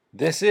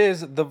This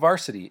is The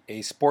Varsity,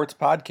 a sports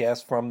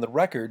podcast from The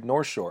Record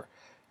North Shore,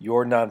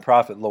 your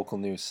nonprofit local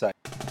news site.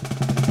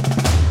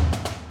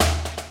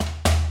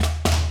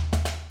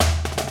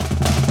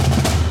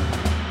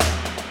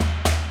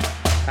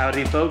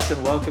 Howdy, folks,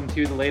 and welcome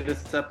to the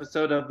latest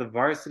episode of the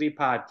Varsity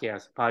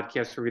Podcast, a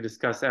podcast where we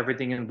discuss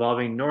everything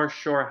involving North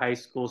Shore High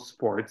School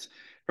sports.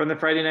 From the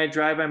Friday Night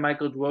Drive, I'm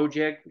Michael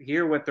Dwojak,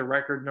 here with the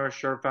Record North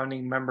Shore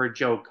founding member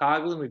Joe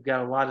Coughlin. We've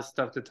got a lot of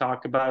stuff to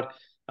talk about.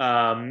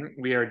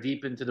 We are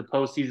deep into the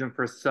postseason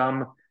for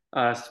some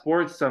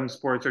sports. Some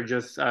sports are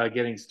just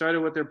getting started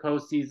with their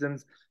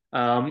postseasons,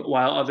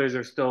 while others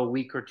are still a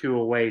week or two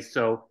away.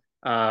 So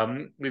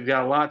we've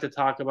got a lot to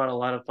talk about, a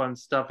lot of fun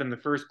stuff. In the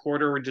first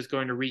quarter, we're just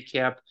going to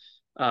recap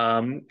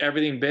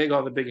everything big,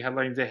 all the big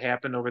headlines that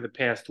happened over the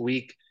past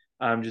week,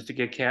 just to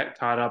get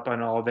caught up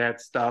on all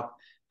that stuff.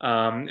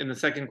 In the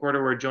second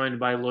quarter, we're joined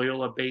by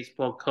Loyola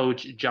baseball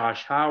coach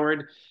Josh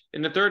Howard.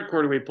 In the third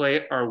quarter, we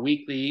play our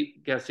weekly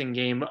guessing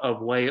game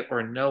of Way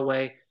or No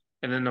Way.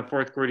 And then the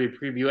fourth quarter, we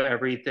preview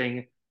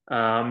everything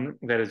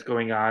that is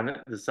going on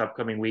this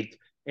upcoming week.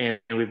 And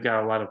we've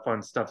got a lot of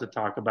fun stuff to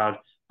talk about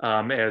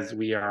as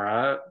we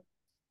are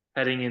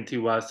heading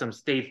into some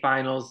state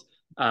finals,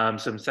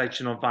 some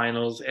sectional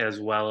finals, as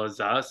well as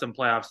some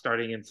playoffs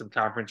starting and some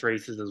conference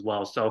races as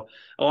well. So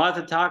a lot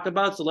to talk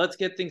about. So let's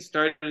get things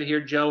started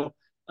here, Joe.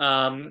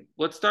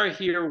 Let's start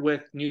here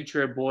with New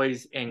Trier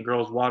boys and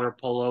girls water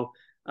polo.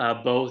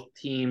 Both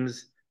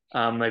teams,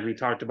 like we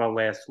talked about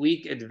last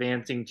week,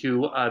 advancing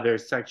to their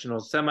sectional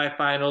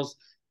semifinals.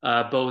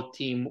 Both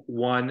team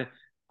won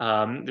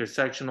their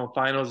sectional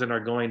finals and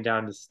are going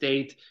down to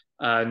state.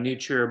 New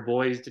Trier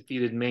boys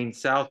defeated Maine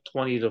South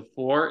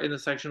 20-4 in the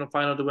sectional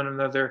final to win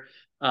another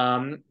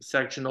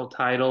sectional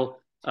title.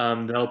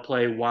 They'll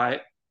play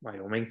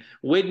Wyoming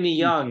Whitney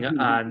Young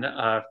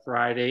on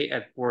Friday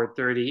at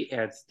 4:30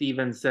 at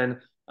Stevenson.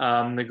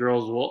 The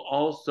girls will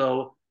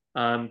also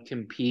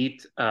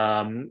compete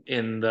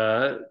in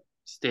the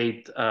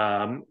state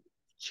finals,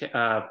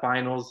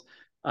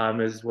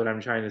 is what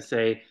I'm trying to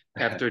say.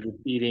 After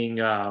defeating,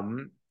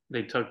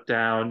 they took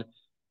down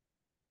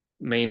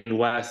Maine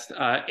West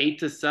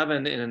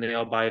 8-7 in a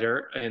nail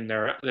biter in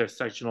their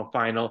sectional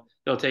final.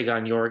 They'll take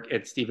on York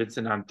at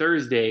Stevenson on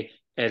Thursday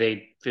at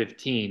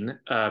 8:15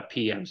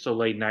 p.m. So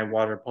late night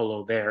water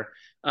polo there.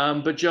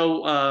 But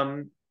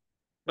Joe,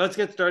 let's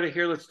get started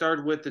here. Let's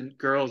start with the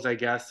girls, I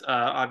guess.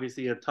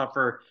 Obviously a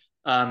tougher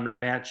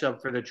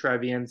matchup for the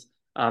Trevians,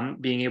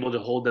 being able to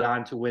hold it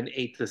on to win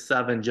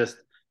 8-7. Just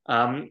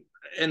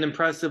an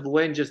impressive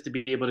win just to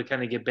be able to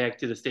kind of get back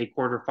to the state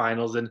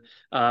quarterfinals. And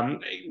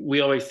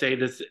we always say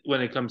this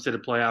when it comes to the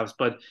playoffs,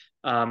 but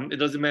it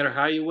doesn't matter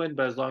how you win,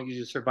 but as long as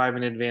you survive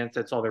in advance,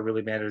 that's all that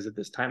really matters at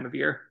this time of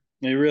year.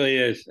 It really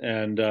is.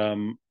 And,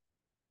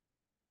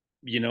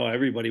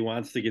 everybody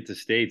wants to get to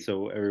state.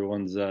 So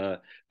everyone's, the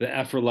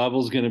effort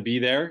level is going to be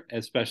there,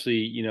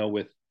 especially,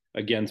 with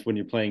against when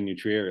you're playing New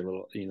Trier, a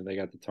little, they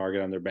got the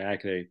target on their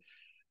back. They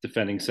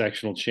defending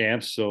sectional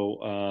champs.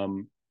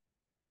 So,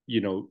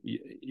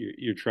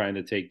 you're trying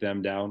to take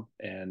them down.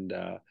 And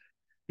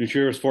New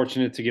Trier was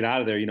fortunate to get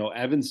out of there.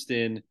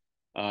 Evanston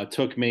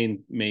took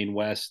Maine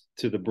West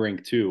to the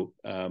brink too,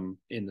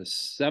 in the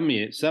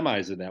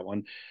semis of that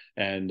one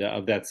and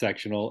of that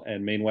sectional.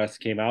 And Maine West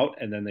came out,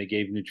 and then they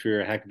gave New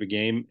Trier a heck of a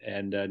game,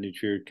 and New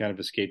Trier kind of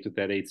escaped with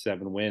that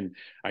 8-7 win.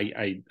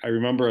 I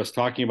remember us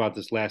talking about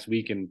this last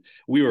week, and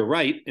we were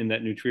right in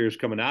that New Trier's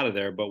coming out of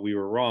there, but we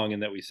were wrong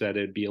in that we said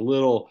it'd be a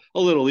little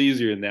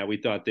easier than that. We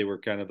thought they were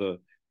kind of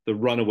the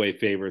runaway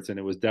favorites, and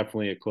it was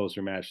definitely a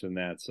closer match than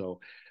that. So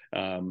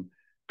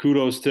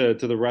kudos to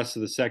the rest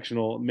of the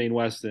sectional, Maine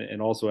West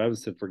and also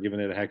Evanston, for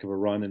giving it a heck of a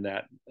run in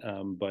that.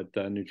 But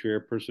New Trier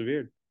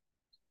persevered.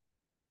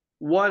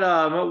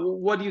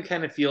 What do you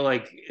kind of feel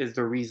like is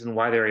the reason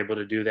why they're able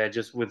to do that,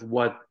 just with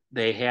what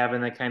they have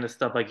and that kind of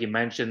stuff? Like you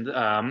mentioned,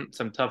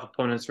 some tough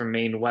opponents from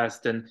Maine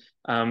West, and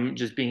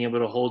just being able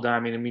to hold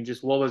on. I mean,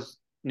 just what was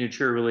New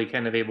Trier really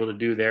kind of able to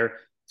do there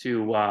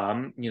to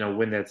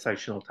win that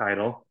sectional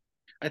title?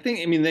 I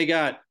mean, they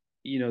got,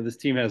 this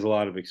team has a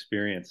lot of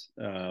experience.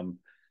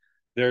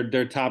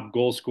 Their top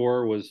goal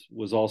scorer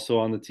was also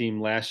on the team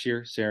last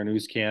year, Sarah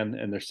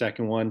Newscan, and their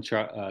second one,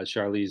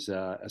 Charlize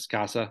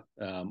Escasa,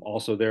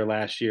 also there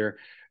last year.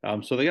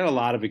 So they got a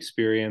lot of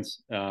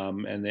experience,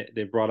 and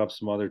they brought up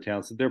some other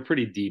talents. They're a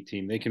pretty deep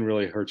team. They can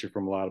really hurt you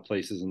from a lot of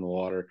places in the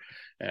water.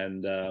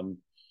 And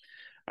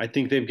I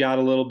think they've got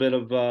a little bit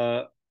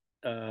of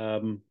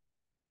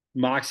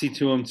moxie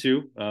to them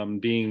too,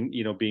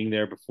 being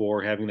there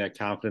before, having that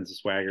confidence and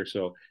swagger.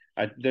 So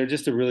they're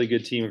just a really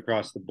good team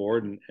across the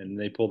board, and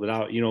they pulled it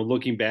out.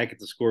 Looking back at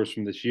the scores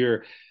from this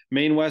year,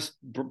 Maine West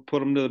put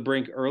them to the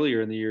brink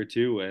earlier in the year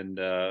too, and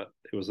it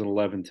was an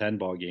 11-10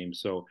 ball game.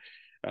 So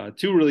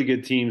two really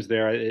good teams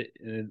there.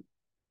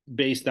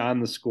 Based on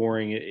the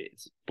scoring,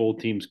 both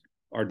teams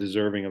are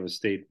deserving of a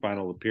state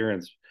final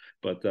appearance,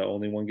 but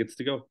only one gets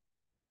to go.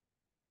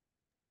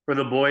 For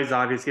the boys,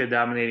 obviously a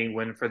dominating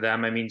win for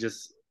them. I mean,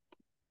 just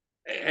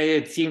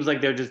it seems like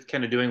they're just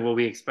kind of doing what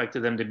we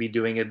expected them to be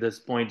doing at this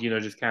point,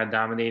 just kind of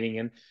dominating,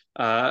 and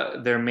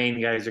their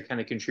main guys are kind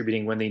of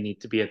contributing when they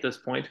need to be at this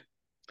point.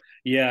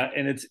 Yeah,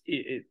 and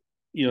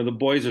the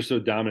boys are so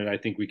dominant. I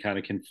think we kind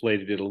of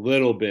conflated it a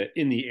little bit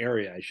in the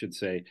area, I should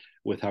say,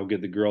 with how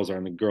good the girls are,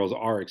 and the girls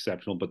are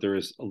exceptional, but there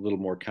is a little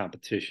more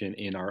competition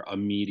in our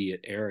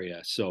immediate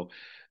area. So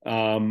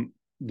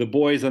the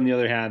boys, on the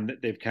other hand,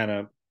 they've kind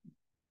of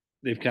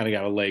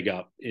got a leg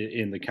up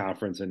in the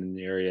conference and in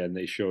the area, and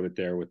they showed it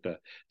there with the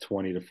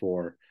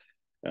 20-4.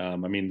 I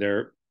mean,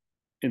 they're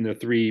in the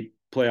three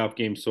playoff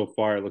games so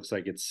far. It looks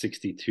like it's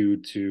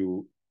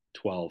 62-12.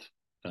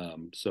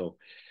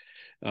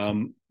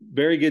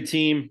 Very good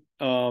team.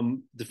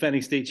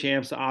 Defending state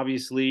champs,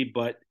 obviously,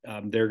 but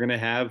they're going to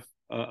have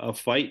a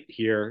fight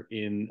here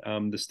in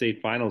the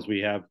state finals. We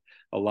have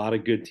a lot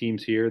of good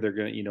teams here. They're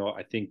going to,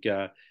 I think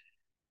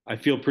I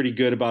feel pretty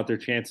good about their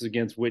chances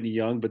against Whitney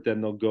Young, but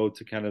then they'll go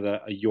to kind of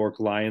a York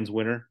Lions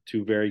winner,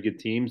 two very good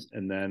teams,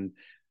 and then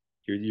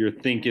you're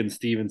thinking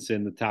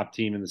Stevenson, the top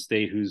team in the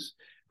state,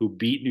 who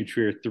beat New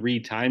Trier 3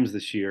 times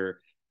this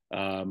year.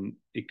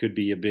 It could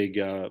be a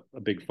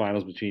big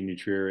finals between New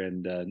Trier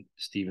and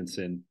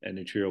Stevenson, and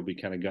New Trier will be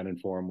kind of gunning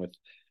for them with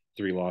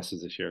 3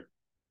 losses this year.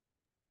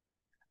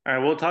 All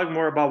right, we'll talk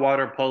more about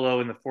water polo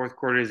in the fourth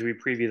quarter as we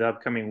preview the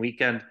upcoming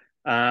weekend.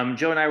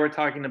 Joe and I were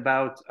talking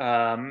about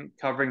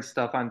covering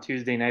stuff on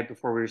Tuesday night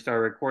before we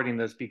started recording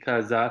this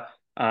because I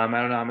don't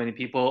know how many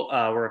people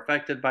were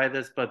affected by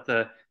this, but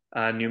the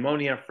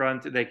pneumonia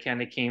front that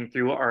kind of came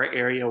through our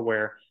area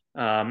where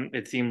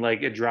it seemed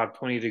like it dropped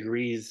 20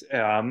 degrees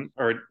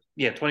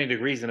 20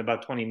 degrees in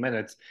about 20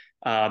 minutes.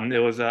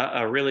 It was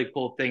a really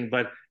cool thing,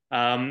 but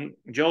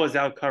Joe was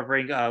out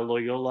covering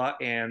Loyola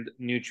and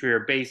New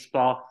Trier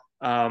baseball,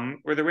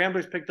 where the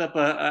Ramblers picked up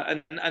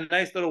a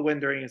nice little win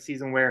during a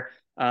season where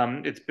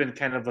it's been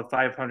kind of a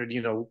 500,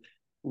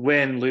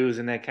 win, lose,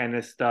 and that kind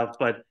of stuff.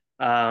 But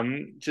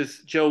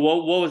just Joe,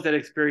 what was that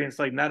experience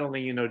like? Not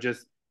only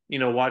just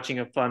watching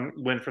a fun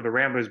win for the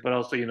Ramblers, but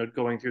also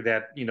going through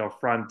that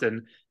front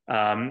and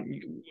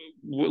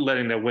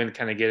letting that win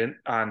kind of get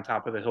on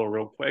top of the hill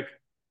real quick.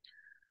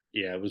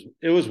 Yeah,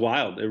 it was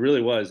wild. It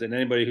really was. And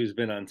anybody who's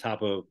been on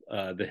top of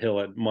the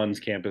hill at Munn's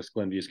campus,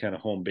 Glenview's kind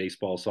of home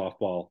baseball,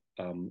 softball,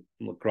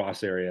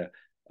 lacrosse area,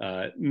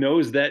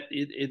 knows that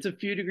it's a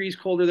few degrees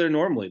colder there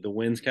normally. The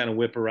winds kind of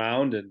whip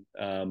around,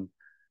 and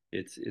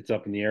it's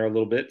up in the air a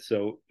little bit,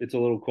 so it's a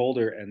little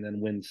colder. And then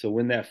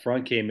when that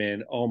front came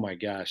in, oh my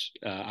gosh,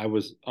 I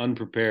was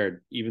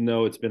unprepared, even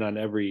though it's been on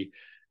every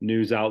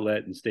news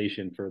outlet and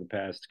station for the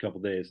past couple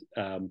of days.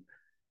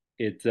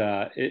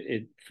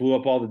 It flew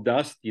up all the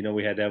dust.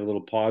 We had to have a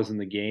little pause in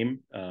the game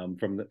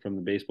from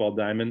the baseball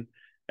diamond,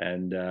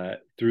 and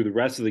through the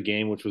rest of the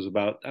game, which was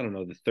about, I don't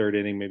know, the third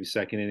inning, maybe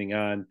second inning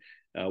on,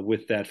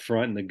 with that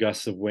front and the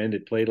gusts of wind,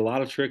 it played a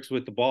lot of tricks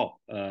with the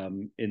ball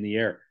in the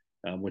air,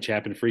 which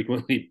happened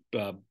frequently.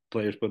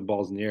 Players putting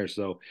balls in the air.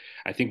 So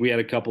I think we had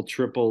a couple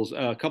triples,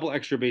 a couple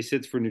extra base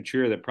hits for New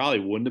Trier that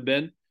probably wouldn't have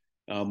been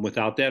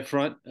without that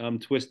front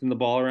twisting the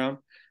ball around.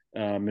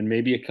 And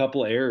maybe a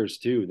couple errors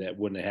too that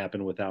wouldn't have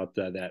happened without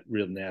that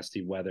real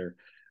nasty weather.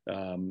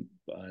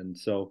 And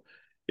so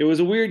it was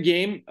a weird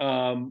game,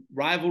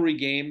 rivalry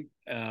game.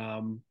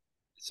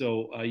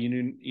 So you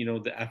knew,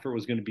 the effort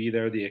was going to be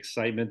there, the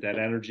excitement, that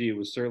energy. It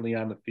was certainly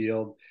on the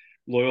field.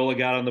 Loyola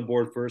got on the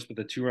board first with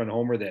a 2-run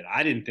homer that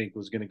I didn't think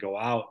was going to go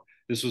out.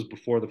 This was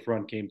before the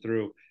front came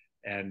through.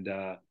 And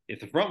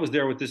if the front was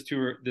there with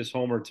this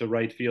homer to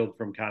right field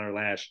from Connor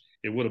Lash,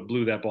 it would have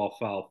blew that ball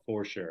foul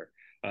for sure.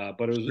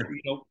 But it was,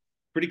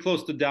 pretty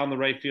close to down the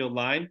right field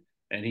line,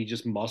 and he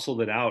just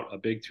muscled it out, a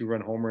big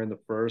 2-run homer in the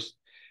first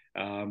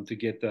to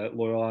get the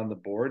Loyola on the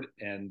board.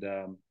 And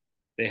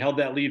they held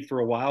that lead for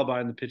a while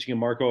behind the pitching of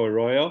Marco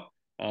Arroyo.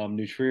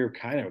 New Trier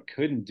kind of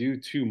couldn't do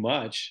too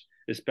much,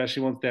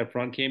 especially once that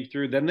front came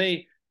through. Then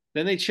they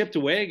chipped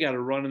away, got a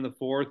run in the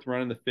fourth,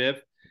 run in the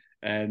fifth,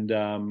 and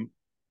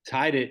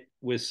tied it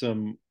with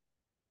some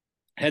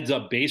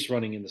heads-up base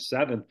running in the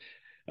seventh.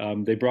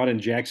 They brought in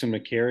Jackson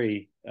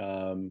McCary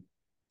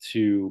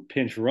to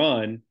pinch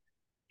run.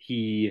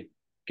 He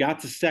got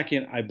to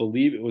second, I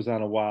believe it was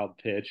on a wild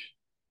pitch,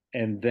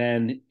 and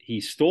then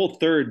he stole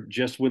third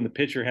just when the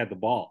pitcher had the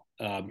ball.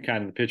 Kind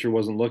of the pitcher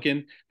wasn't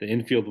looking. The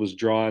infield was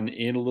drawn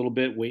in a little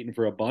bit, waiting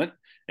for a bunt,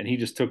 and he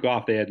just took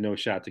off. They had no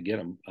shot to get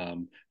him.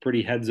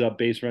 Pretty heads-up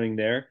base running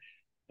there.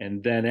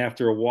 And then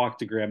after a walk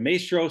to Graham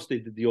Maestros, they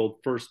did the old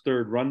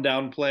first-third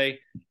rundown play.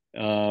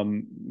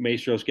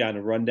 Maestros got in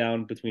a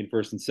rundown between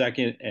first and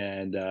second,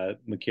 and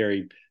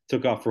McCary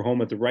took off for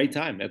home at the right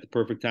time, at the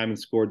perfect time, and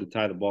scored to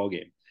tie the ball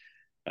game.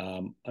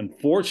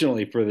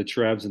 Unfortunately for the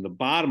Trevs in the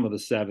bottom of the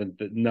seventh,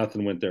 that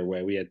nothing went their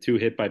way. We had 2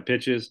 hit by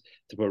pitches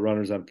to put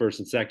runners on first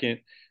and second.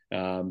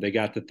 They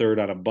got the third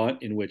on a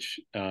bunt in which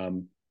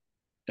New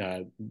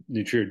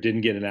Trier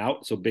didn't get an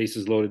out, so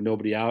bases loaded,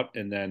 nobody out,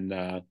 and then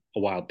a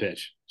wild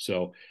pitch.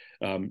 So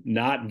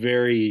not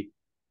very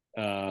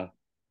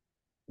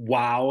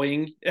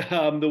wowing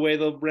the way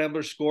the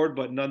Ramblers scored,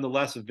 but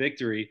nonetheless a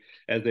victory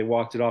as they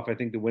walked it off. I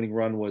think the winning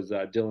run was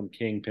Dylan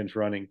King pinch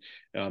running.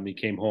 He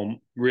came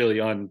home really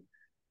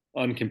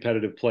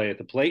uncompetitive play at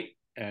the plate,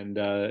 and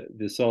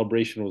the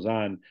celebration was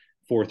on.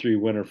 4-3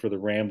 winner for the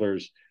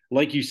Ramblers.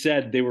 Like you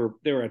said, they were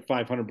at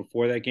 500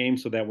 before that game,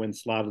 so that win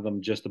slotted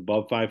them just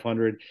above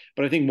 500.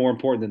 But I think more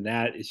important than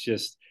that, it's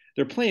just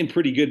they're playing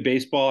pretty good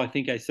baseball. I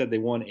think I said they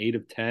won 8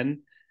 of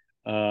 10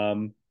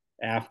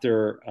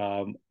 after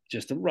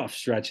just a rough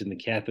stretch in the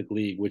Catholic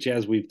League, which,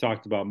 as we've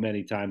talked about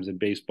many times in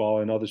baseball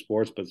and other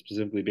sports, but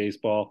specifically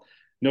baseball,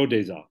 no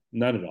days off,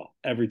 none at all.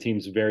 Every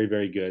team's very,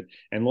 very good,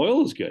 and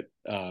Loyola's good.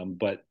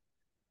 But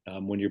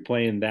when you're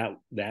playing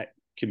that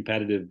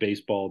competitive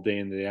baseball day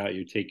in day out,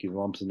 you're taking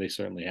lumps, and they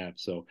certainly have.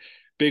 So,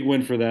 big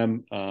win for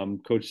them.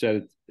 Coach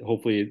said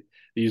hopefully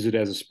they use it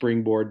as a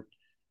springboard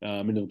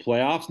into the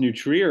playoffs. New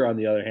Trier, on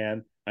the other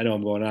hand, I know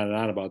I'm going on and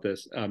on about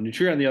this. New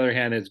Trier, on the other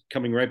hand, is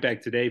coming right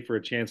back today for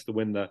a chance to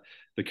win the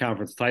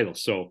conference title.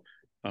 So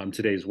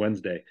today's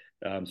Wednesday,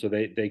 so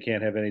they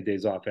can't have any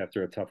days off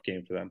after a tough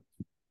game for them.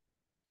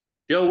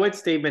 Joe, what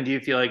statement do you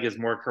feel like is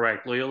more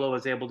correct? Loyola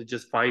was able to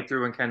just fight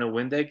through and kind of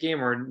win that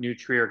game, or New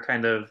Trier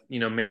kind of,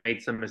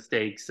 made some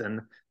mistakes and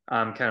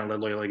kind of let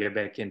Loyola get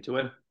back into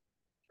it?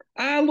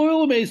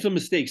 Loyola made some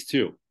mistakes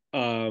too.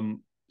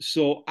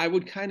 So I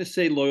would kind of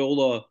say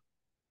Loyola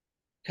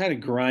kind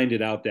of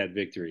grinded out that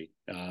victory.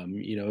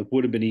 It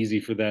would have been easy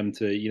for them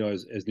to,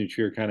 as New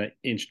Trier kind of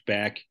inched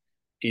back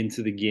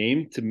into the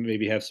game to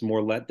maybe have some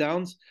more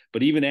letdowns.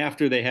 But even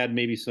after they had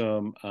maybe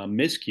some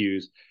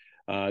miscues,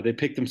 they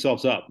picked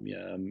themselves up.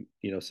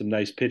 Some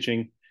nice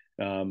pitching,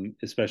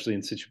 especially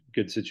in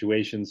good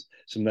situations,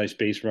 some nice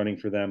base running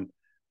for them.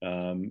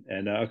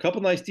 And a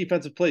couple nice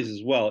defensive plays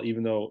as well,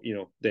 even though,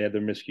 they had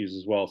their miscues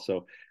as well.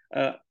 So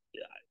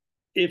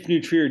if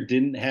New Trier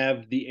didn't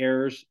have the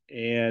errors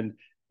and,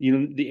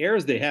 the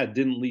errors they had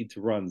didn't lead to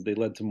runs, they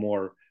led to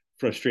more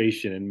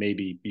frustration. And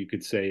maybe you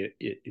could say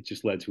it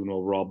just led to an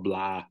overall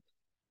blah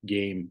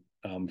game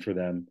for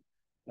them.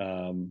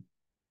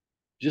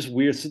 Just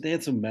weird. So they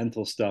had some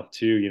mental stuff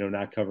too,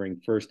 not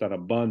covering first on a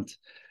bunt,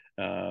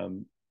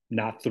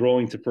 not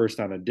throwing to first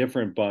on a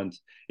different bunt.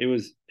 It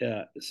was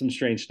some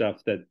strange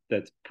stuff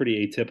that's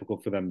pretty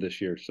atypical for them this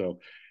year. So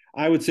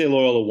I would say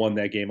Loyola won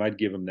that game. I'd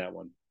give them that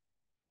one.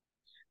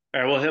 All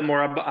right, we'll hit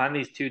more on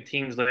these two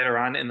teams later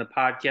on in the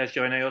podcast,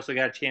 Joe. And I also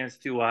got a chance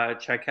to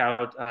check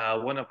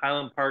out one of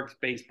Highland Park's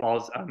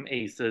baseball's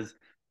aces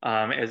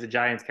as the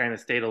Giants kind of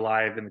stayed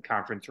alive in the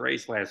conference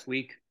race last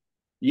week.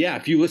 Yeah,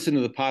 if you listened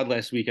to the pod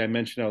last week, I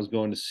mentioned I was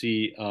going to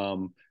see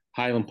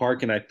Highland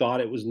Park, and I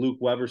thought it was Luke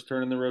Weber's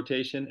turn in the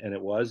rotation, and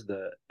it was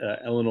the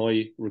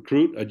Illinois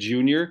recruit, a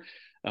junior.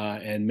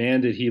 And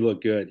man, did he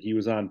look good. He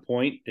was on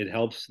point. It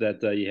helps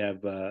that you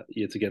have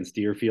it's against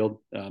Deerfield,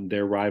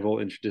 their rival,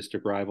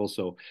 inter-district rival.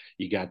 So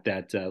you got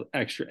that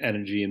extra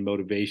energy and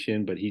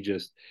motivation. But he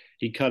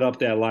cut up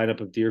that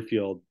lineup of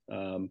Deerfield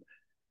a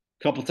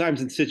couple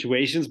times in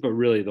situations, but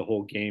really the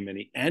whole game. And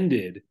he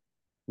ended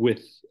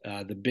with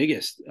the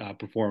biggest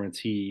performance.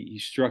 He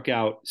struck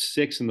out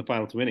 6 in the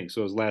final 2 innings.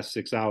 So his last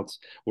 6 outs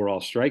were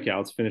all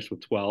strikeouts, finished with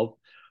 12.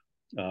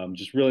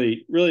 Just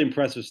really, really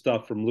impressive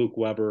stuff from Luke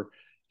Weber.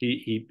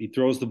 He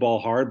throws the ball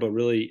hard, but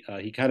really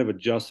he kind of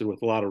adjusted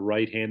with a lot of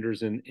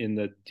right-handers in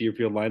the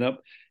Deerfield lineup.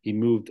 He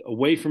moved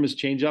away from his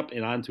changeup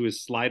and onto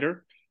his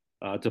slider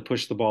to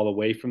push the ball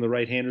away from the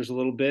right-handers a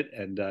little bit,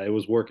 and it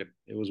was working.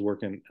 It was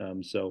working.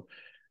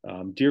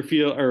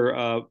 Deerfield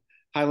or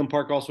Highland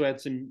Park also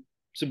had some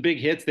big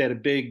hits. They had a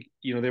big,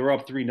 they were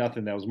up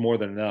 3-0. That was more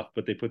than enough,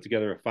 but they put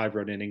together a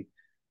 5-run inning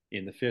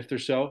in the 5th or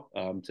so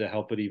to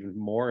help it even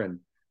more. And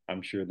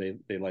I'm sure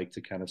they like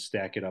to kind of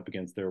stack it up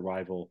against their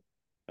rival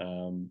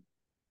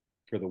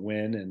for the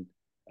win.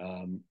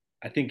 And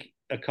I think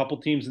a couple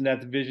teams in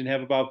that division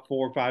have about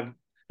 4 or 5,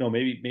 no,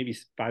 maybe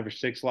 5 or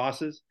 6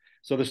 losses.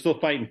 So they're still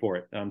fighting for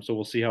it. So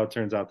we'll see how it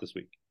turns out this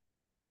week.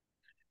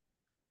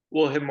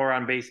 We'll hit more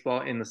on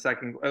baseball in the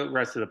second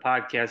rest of the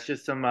podcast.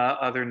 Just some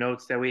other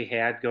notes that we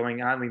had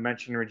going on. We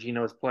mentioned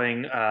Regina was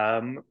playing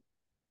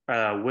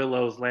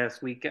Willows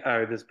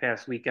this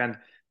past weekend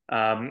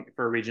for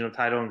a regional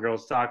title in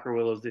girls soccer.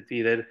 Willows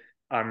defeated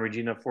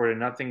Regina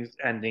 4-0,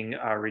 ending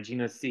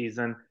Regina's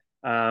season.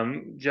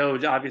 Joe,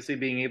 obviously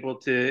being able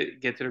to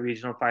get to the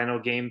regional final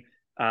game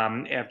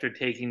after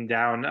taking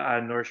down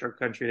North Shore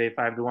Country Day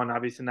 5-1.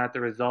 Obviously not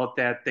the result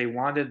that they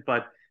wanted,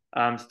 but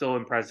still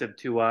impressive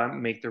to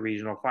make the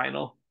regional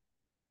final.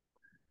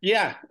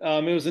 Yeah,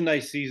 it was a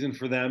nice season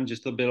for them,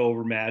 just a bit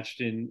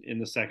overmatched in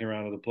the second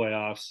round of the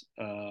playoffs.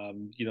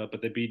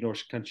 But they beat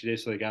North Country Day,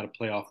 so they got a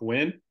playoff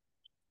win.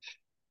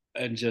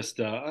 And just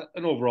an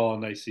overall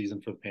nice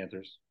season for the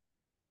Panthers.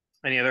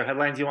 Any other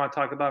headlines you want to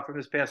talk about from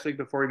this past week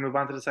before we move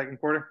on to the second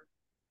quarter?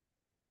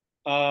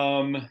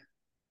 I'm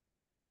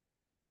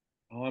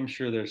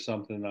sure there's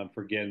something I'm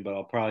forgetting, but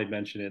I'll probably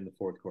mention it in the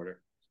fourth quarter.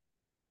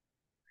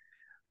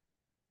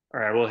 All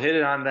right, we'll hit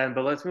it on then,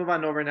 but let's move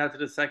on over now to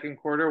the second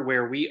quarter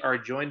where we are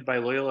joined by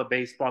Loyola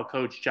baseball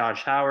coach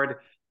Josh Howard.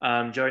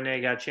 Joe and I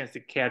got a chance to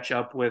catch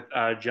up with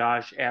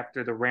Josh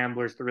after the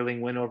Ramblers'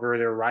 thrilling win over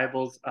their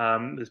rivals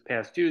this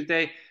past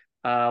Tuesday.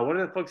 What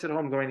are the folks at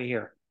home going to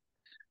hear?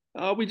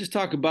 We just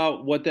talk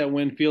about what that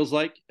win feels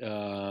like,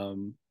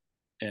 and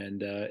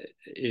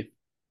if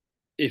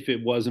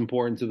it was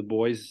important to the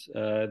boys,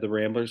 the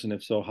Ramblers, and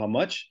if so, how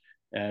much,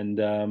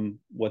 and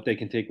what they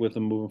can take with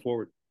them moving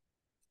forward.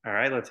 All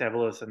right, let's have a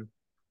listen.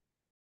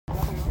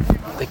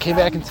 They came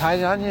back and tied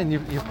it on you, and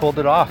you pulled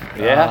it off.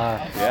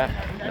 Yeah.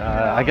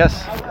 I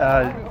guess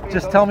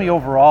just tell me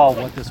overall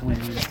what this win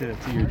means to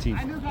your team.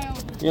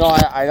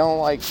 I don't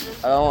like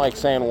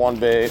saying one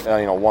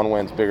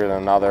win's bigger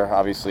than another.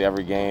 Obviously,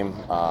 every game,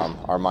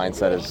 our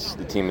mindset is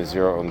the team is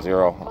 0-0.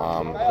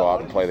 Go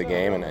out and play the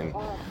game and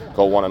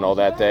go 1-0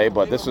 that day.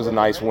 But this was a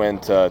nice win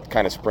to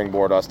kind of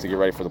springboard us to get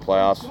ready for the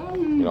playoffs.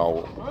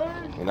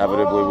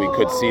 Inevitably we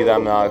could see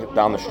them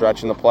down the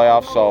stretch in the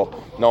playoffs. So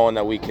knowing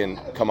that we can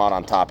come out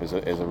on top is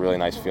a really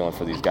nice feeling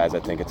for these guys. I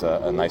think it's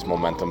a nice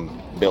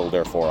momentum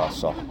builder for us.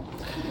 So.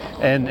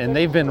 And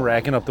they've been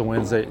racking up the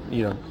wins. They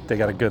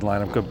got a good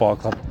lineup, good ball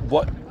club.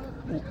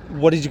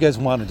 What did you guys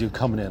want to do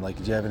coming in? Like,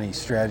 did you have any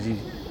strategy?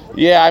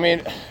 Yeah, I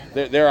mean,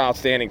 they're an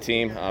outstanding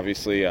team.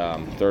 Obviously,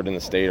 third in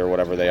the state or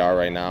whatever they are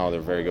right now.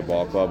 They're a very good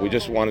ball club. We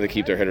just wanted to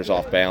keep their hitters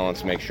off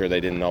balance, make sure they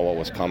didn't know what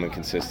was coming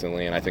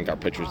consistently. And I think our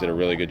pitchers did a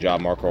really good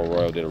job. Marco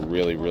Arroyo did a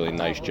really, really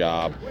nice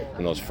job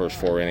in those first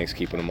 4 innings,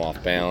 keeping them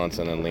off balance.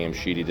 And then Liam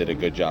Sheedy did a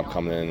good job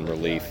coming in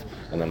relief.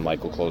 And then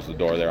Michael closed the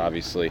door there.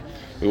 Obviously,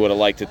 we would have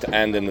liked it to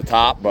end in the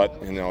top, but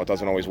it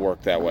doesn't always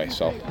work that way.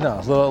 So no,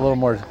 a little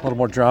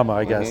more drama,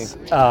 I guess.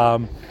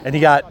 Mm-hmm. And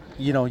you got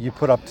you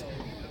put up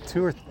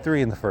 2 or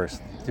 3 in the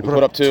first. You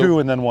put up 2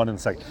 and then 1 in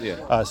the second.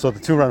 Yeah. So the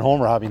 2-run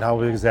homer, I mean, how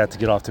big is that to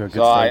get off to a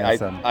good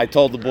start? I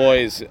told the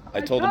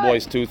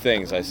boys 2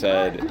 things. I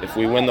said, if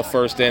we win the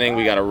first inning,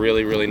 we got a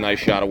really, really nice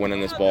shot of winning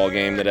this ball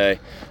game today.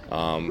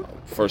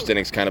 First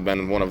inning's kind of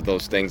been one of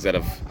those things that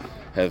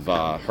have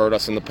hurt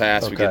us in the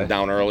past. Okay. We getting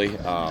down early,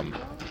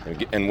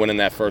 and winning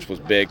that first was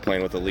big.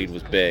 Playing with the lead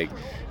was big.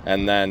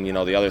 And then,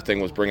 the other thing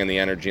was bringing the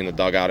energy in the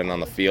dugout and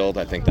on the field.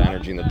 I think the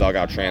energy in the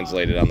dugout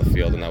translated on the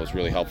field, and that was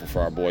really helpful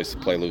for our boys to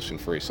play loose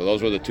and free. So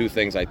those were the 2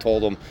 things I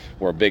told them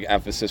were a big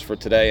emphasis for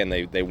today, and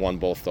they won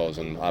both those.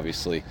 And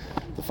obviously,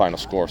 the final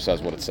score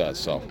says what it says.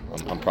 So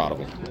I'm proud of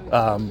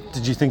them.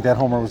 Did you think that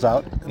homer was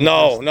out?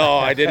 No,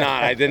 I did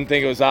not. I didn't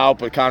think it was out.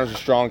 But Connor's a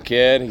strong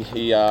kid.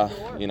 He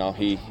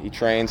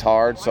trains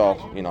hard.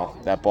 So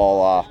that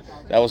ball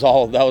that was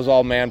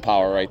all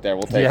manpower right there.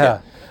 We'll take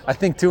it. I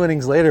think 2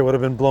 innings later would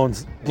have been blown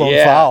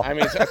foul. I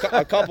mean,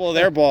 a couple of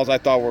their balls I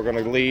thought were going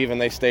to leave,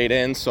 and they stayed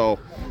in. So,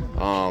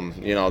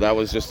 that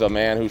was just a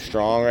man who's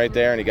strong right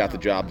there, and he got the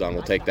job done.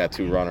 We'll take that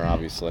 2-runner,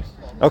 obviously.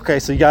 Okay,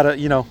 so you got to,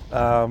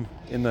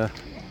 in the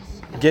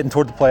getting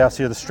toward the playoffs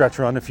here, the stretch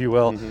run, if you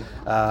will.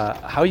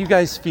 Mm-hmm. How are you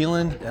guys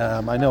feeling?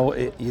 I know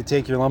you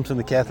take your lumps in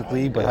the Catholic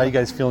League, but how are you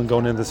guys feeling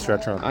going into the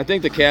stretch run? I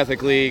think the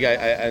Catholic League,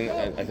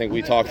 I think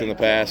we talked in the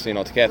past, the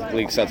Catholic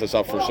League sets us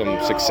up for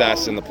some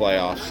success in the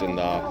playoffs, and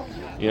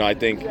I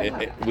think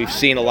we've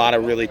seen a lot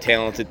of really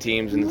talented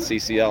teams in the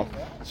CCL.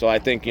 So I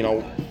think,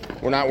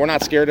 we're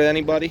not scared of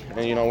anybody, and,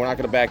 we're not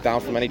going to back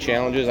down from any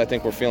challenges. I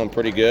think we're feeling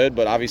pretty good,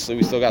 but obviously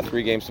we still got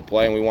 3 games to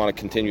play, and we want to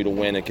continue to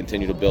win and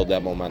continue to build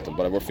that momentum.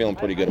 But we're feeling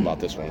pretty good about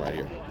this one right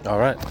here. All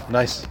right.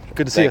 Nice.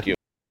 Good to see you. Thank you.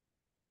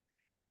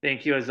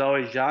 Thank you, as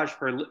always, Josh,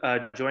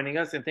 for joining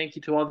us. And thank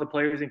you to all the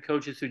players and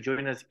coaches who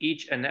join us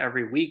each and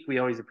every week. We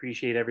always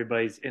appreciate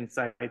everybody's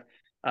insight.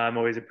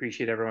 Always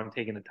appreciate everyone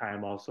taking the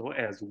time also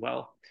as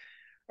well.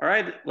 All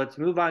right, let's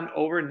move on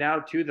over now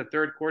to the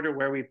third quarter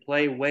where we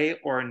play Way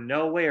or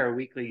No Way, our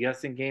weekly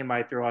guessing game.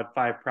 I throw out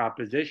 5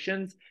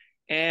 propositions,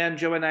 and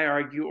Joe and I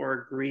argue or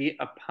agree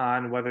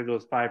upon whether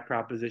those 5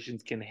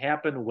 propositions can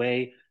happen,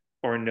 way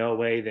or no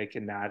way they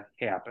cannot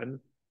happen.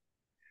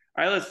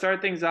 All right, let's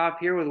start things off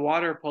here with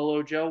water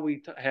polo, Joe.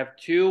 We have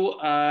 2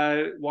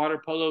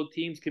 water polo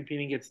teams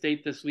competing at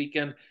state this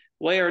weekend.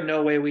 Way or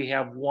no way, we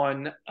have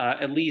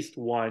at least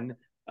one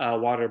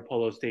water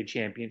polo state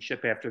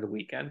championship after the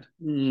weekend.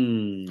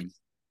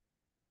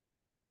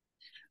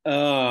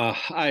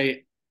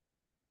 I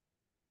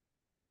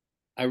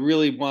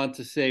really want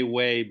to say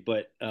way,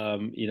 but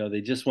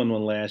they just won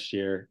one last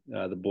year.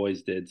 The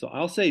boys did, so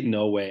I'll say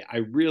no way. I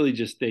really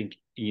just think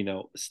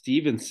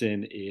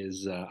Stevenson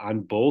is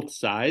on both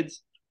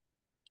sides,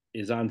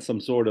 is on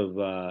some sort of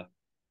a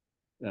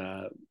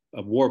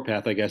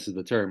warpath, I guess is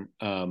the term.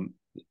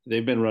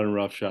 They've been running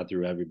roughshod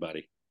through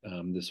everybody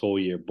this whole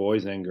year,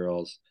 boys and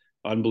girls,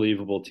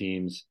 unbelievable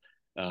teams.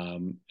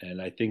 And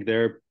I think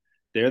they're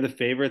the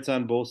favorites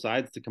on both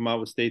sides to come out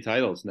with state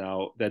titles.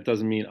 Now, that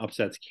doesn't mean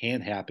upsets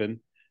can't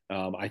happen.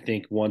 I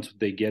think once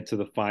they get to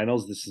the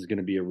finals, this is going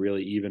to be a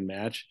really even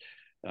match.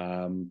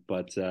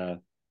 But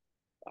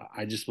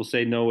I just will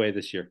say no way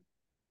this year.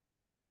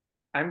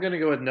 I'm going to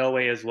go with no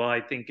way as well. I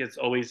think it's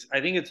always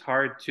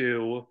hard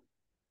to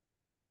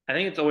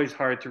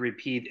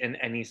repeat in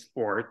any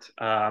sport.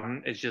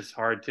 It's just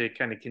hard to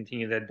kind of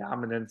continue that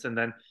dominance. And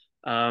then,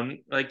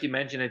 like you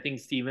mentioned, I think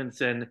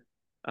Stevenson,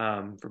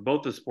 for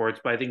both the sports,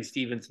 but I think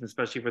Stevenson,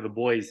 especially for the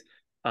boys,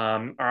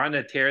 are on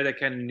a tear that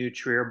kind of New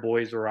Trier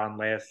boys were on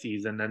last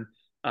season.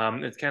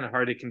 And it's kind of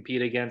hard to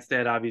compete against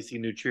that. Obviously,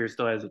 New Trier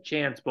still has a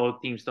chance.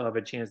 Both teams still have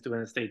a chance to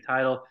win a state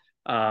title.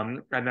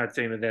 I'm not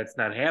saying that that's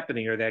not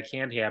happening or that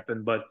can't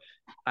happen, but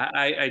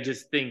I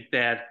just think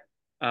that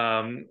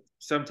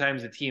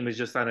sometimes the team is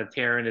just on a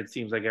tear and it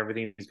seems like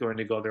everything is going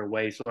to go their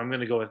way. So I'm going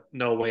to go with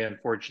no way,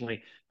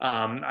 unfortunately.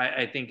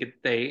 I think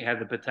they have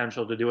the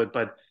potential to do it,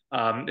 but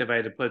if I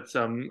had to put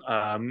some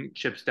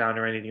chips down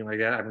or anything like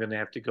that, I'm going to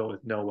have to go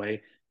with no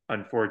way,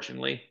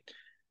 unfortunately.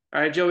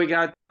 All right, Joe, we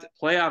got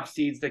playoff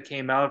seeds that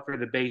came out for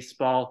the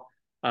baseball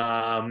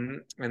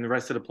and the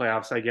rest of the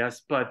playoffs, I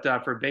guess. But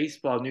for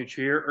baseball, New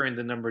Trier earned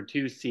the number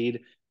 2 seed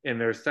in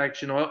their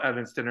sectional.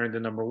 Evanston earned the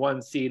number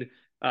 1 seed.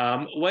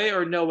 Way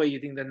or no way you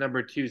think the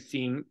number 2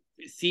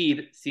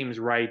 seed seems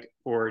right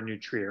for New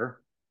Trier?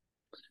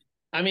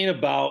 I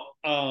mean,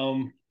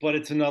 but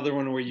it's another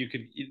one where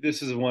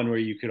this is one where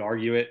you could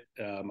argue it.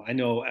 I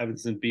know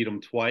Evanston beat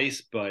them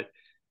twice, but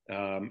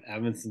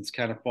Evanston's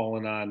kind of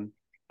fallen on,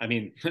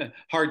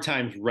 hard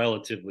times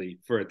relatively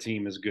for a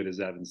team as good as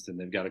Evanston.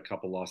 They've got a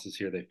couple losses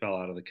here. They fell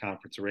out of the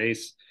conference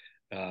race.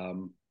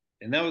 And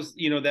that was,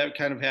 that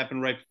kind of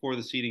happened right before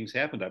the seedings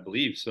happened, I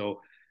believe.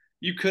 So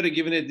you could have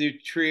given it New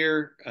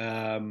Trier.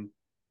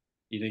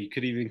 You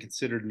could even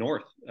consider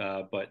North,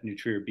 but New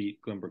Trier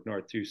beat Glenbrook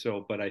North too.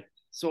 So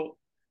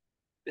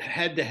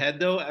head to head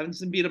though,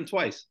 Evanston beat them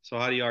twice. So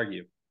how do you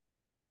argue?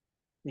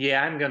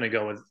 Yeah, I'm gonna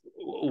go with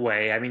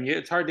way. I mean,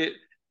 it's hard to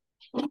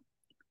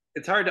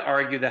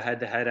argue the head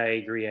to head. I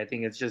agree. I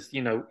think it's just,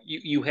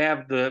 you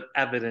have the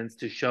evidence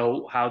to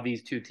show how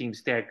these two teams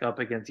stack up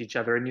against each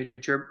other,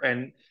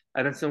 and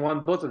Evanston won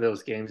both of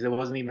those games. It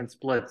wasn't even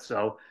split.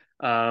 So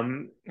I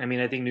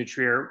think New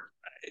Trier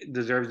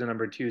deserves the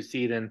number 2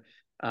 seed, and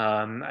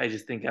I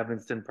just think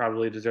Evanston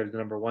probably deserves the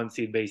number 1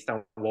 seed based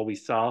on what we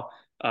saw,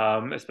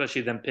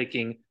 especially them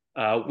picking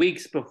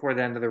weeks before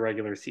the end of the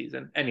regular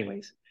season.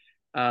 Anyways,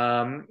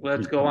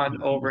 let's go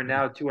on over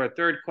now to our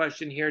third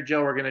question here,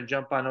 Joe. We're going to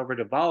jump on over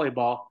to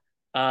volleyball.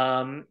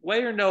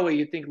 Way or no way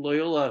you think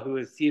Loyola, who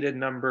is seeded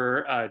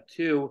number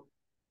 2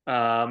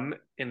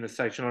 in the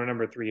section, or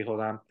number 3, hold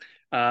on.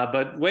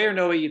 But way or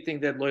no way you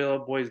think that Loyola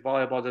boys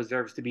volleyball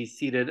deserves to be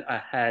seated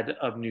ahead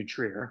of New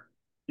Trier?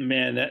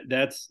 Man,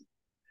 that's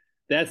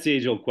the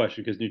age-old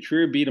question, because New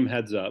Trier beat them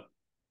heads up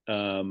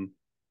in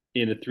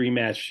a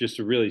 3-match, just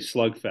a really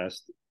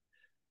slugfest.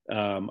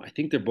 I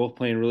think they're both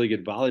playing really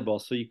good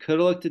volleyball, so you could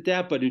have looked at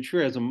that. But New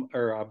Trier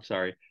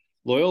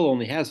Loyola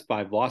only has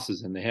 5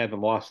 losses, and they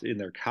haven't lost in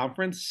their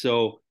conference.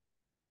 So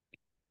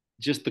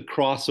just the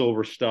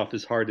crossover stuff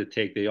is hard to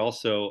take. They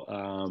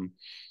also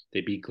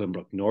they beat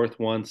Glenbrook North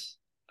once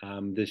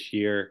this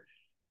year.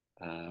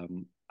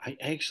 I'm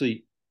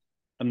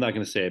not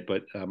going to say it,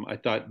 but I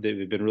thought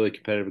they've been really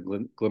competitive.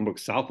 Glenbrook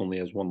South only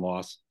has 1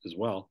 loss as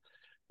well.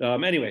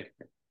 Anyway,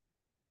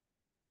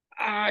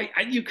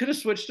 you could have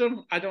switched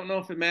them. I don't know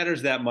if it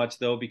matters that much,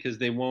 though, because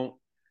they won't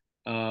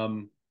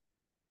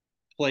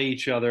play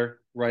each other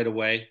right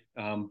away.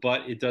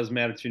 But it does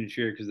matter to New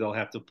Trier because they'll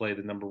have to play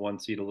the number 1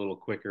 seed a little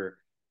quicker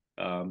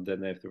than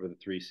they have to with the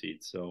 3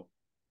 seed. So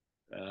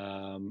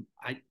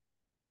I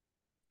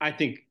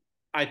think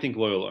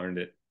Loyola earned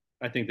it.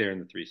 I think they're in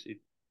the 3 seed.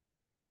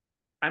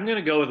 I'm going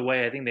to go with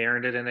way. I think they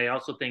earned it, and I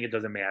also think it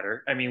doesn't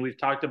matter. I mean, we've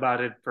talked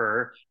about it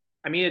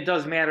it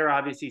does matter.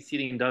 Obviously,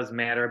 seeding does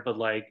matter, but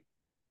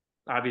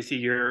obviously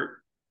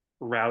your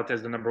route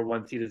as the number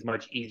 1 seed is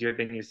much easier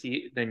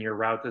than your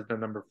route as the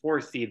number 4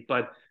 seed.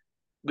 But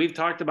we've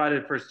talked about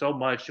it for so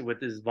much with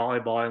this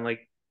volleyball, and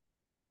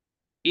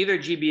either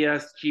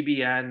GBS,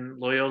 GBN,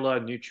 Loyola,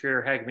 New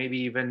Trier, heck, maybe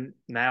even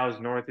Niles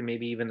North, and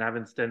maybe even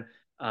Evanston.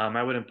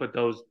 I wouldn't put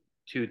those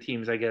 2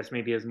 teams, I guess,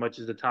 maybe as much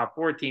as the top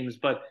 4 teams,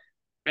 but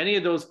any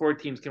of those 4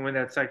 teams can win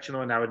that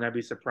sectional, and I would not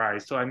be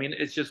surprised. So,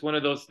 it's just one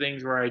of those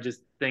things where I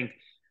just think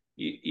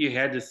you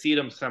had to seed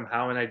them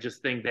somehow, and I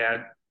just think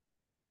that,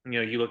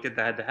 you look at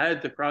the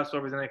head-to-head, the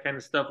crossovers, and that kind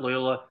of stuff.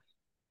 Loyola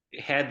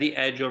had the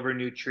edge over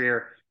New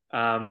Trier.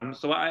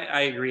 So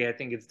I agree. I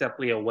think it's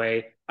definitely a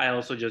way. I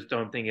also just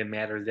don't think it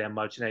matters that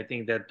much, and I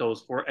think that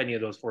any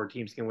of those 4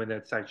 teams can win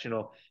that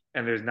sectional,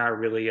 and there's not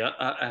really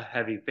a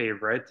heavy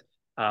favorite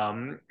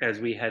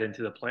as we head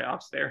into the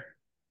playoffs there.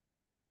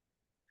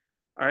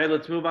 All right,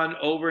 let's move on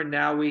over.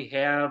 Now we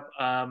have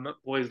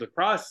boys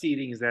lacrosse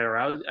seedings that are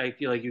out. I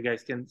feel like you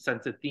guys can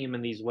sense a theme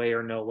in these way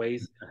or no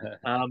ways.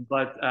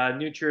 But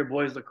New Trier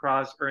boys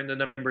lacrosse earned the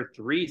number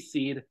 3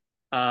 seed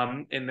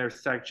in their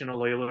sectional.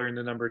 Loyola earned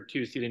the number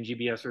 2 seed, and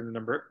GBS earned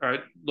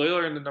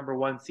Loyola earned the number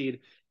 1 seed,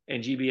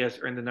 and GBS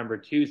earned the number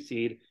 2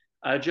 seed.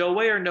 Joe,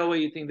 way or no way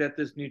you think that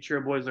this New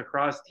Trier boys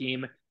lacrosse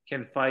team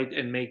can fight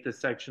and make the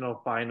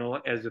sectional final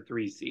as a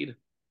 3 seed?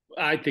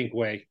 I think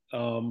way.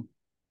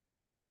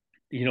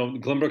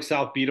 Glenbrook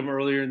South beat them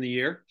earlier in the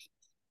year.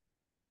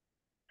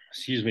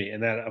 Excuse me.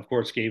 And that, of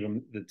course, gave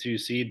them the 2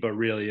 seed, but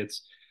really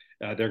it's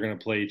they're going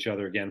to play each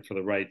other again for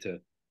the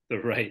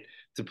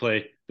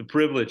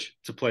privilege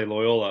to play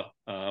Loyola,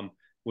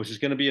 which is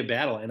going to be a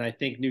battle. And I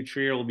think New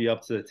Trier will be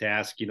up to the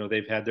task.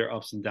 They've had their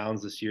ups and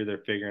downs this year. They're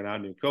figuring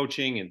out new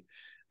coaching, and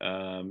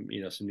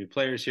some new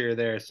players here or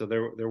there. So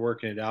they're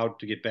working it out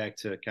to get back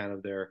to kind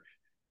of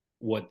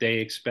what they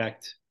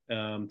expect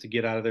to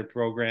get out of their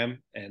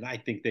program, and I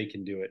think they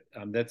can do it.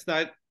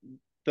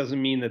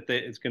 Doesn't mean that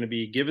it's going to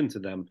be given to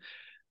them.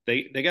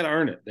 They got to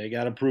earn it. They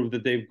got to prove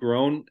that they've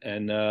grown,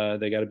 and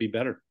they got to be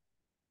better.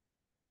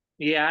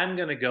 Yeah, I'm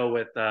gonna go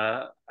with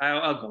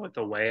I'll go with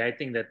the way. I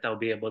think that they'll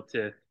be able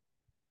to.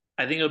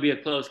 I think it'll be a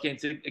close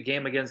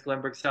game against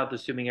Glenbrook South,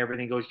 assuming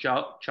everything goes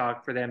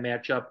chalk for that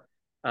matchup.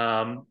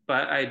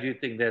 But I do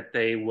think that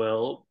they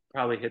will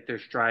probably hit their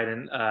stride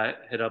and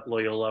hit up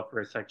Loyola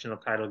for a sectional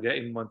title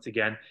game once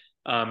again.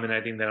 And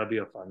I think that'll be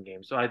a fun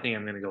game. So I think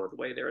I'm going to go with the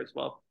way there as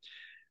well.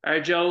 All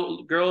right,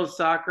 Joe. Girls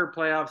soccer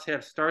playoffs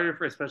have started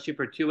especially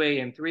for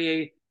 2A and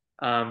 3A.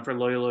 For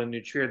Loyola and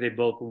New Trier, they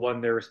both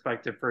won their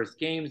respective first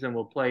games and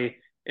will play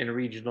in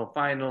regional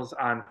finals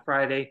on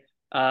Friday.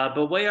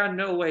 But way on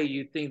no way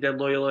you think that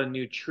Loyola and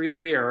New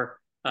Trier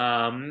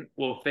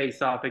will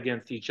face off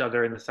against each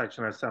other in the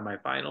sectional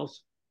semifinals.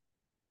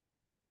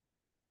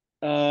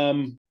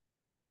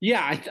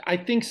 Yeah, I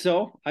think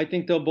so. I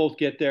think they'll both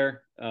get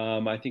there.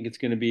 I think it's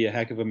going to be a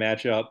heck of a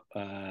matchup.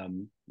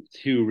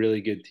 Two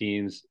really good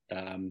teams.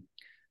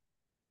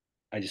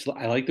 I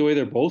like the way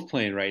they're both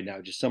playing right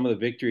now. Just some of the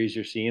victories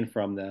you're seeing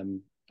from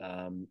them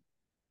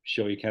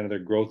show you kind of their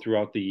growth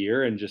throughout the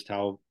year and just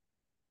how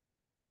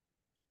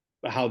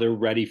they're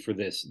ready for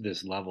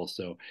this level.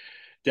 So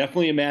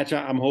definitely a match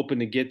I'm hoping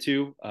to get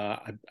to.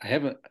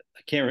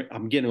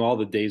 I'm getting all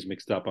the days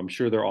mixed up. I'm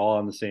sure they're all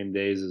on the same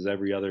days as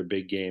every other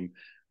big game.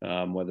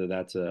 Whether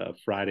that's a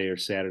Friday or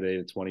Saturday,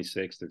 the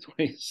 26th or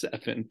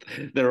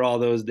 27th, they're all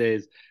those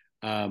days.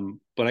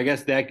 But I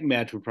guess that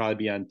match would probably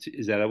be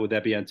would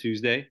that be on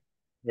Tuesday?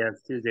 Yeah,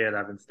 it's Tuesday at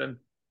Evanston.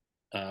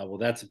 Well,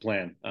 that's a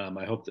plan.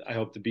 I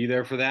hope to be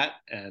there for that,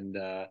 and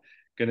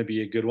going to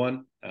be a good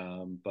one.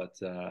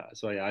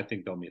 So yeah, I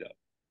think they'll meet up.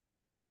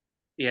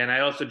 Yeah, and I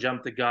also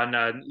jumped the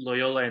gun.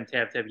 Loyola and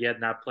Taft have yet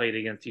not played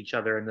against each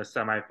other in the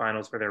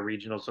semifinals for their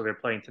regional, so they're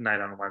playing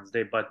tonight on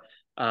Wednesday. But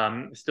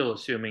still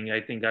assuming, I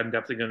think I'm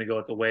definitely going to go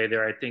with the way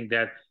there. I think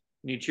that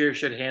New Trier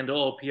should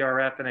handle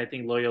OPRF, and I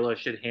think Loyola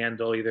should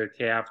handle either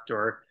Taft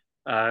or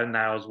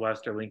Niles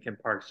West or Lincoln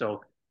Park.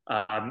 So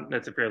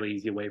that's a fairly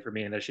easy way for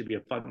me, and that should be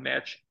a fun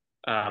match.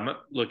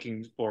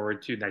 Looking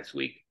forward to next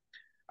week.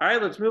 All right,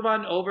 let's move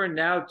on over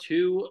now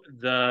to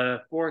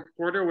the fourth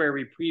quarter where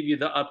we preview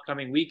the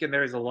upcoming week, and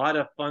there's a lot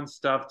of fun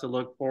stuff to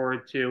look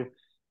forward to.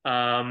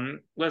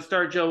 Let's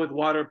start, Joe, with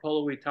water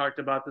polo. We talked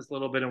about this a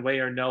little bit in way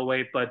or no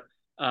way, but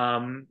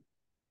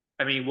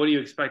I mean, what do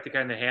you expect to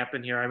kind of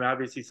happen here? I mean,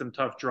 obviously some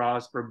tough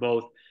draws for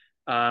both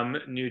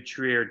New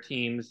Trier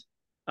teams.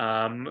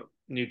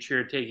 New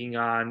Trier taking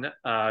on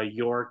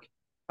York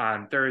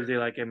on Thursday,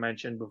 like I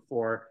mentioned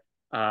before.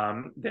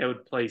 They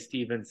would play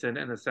Stevenson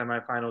in the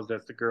semifinals.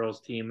 That's the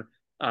girls' team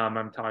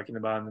I'm talking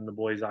about. And then the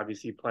boys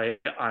obviously play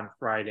on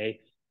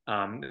Friday.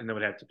 And they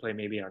would have to play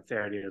maybe on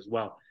Saturday as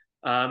well.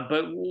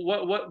 But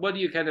what do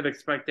you kind of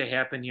expect to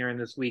happen here in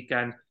this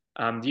weekend?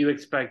 Do you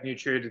expect New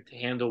Trier to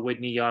handle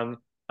Whitney Young,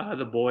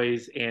 the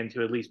boys, and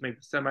to at least make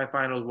the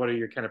semifinals? What are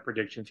your kind of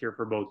predictions here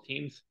for both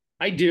teams?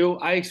 I do.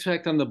 I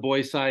expect on the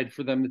boys' side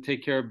for them to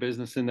take care of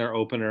business in their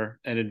opener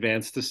and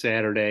advance to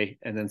Saturday.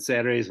 And then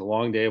Saturday is a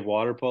long day of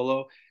water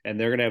polo, and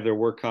they're going to have their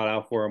work cut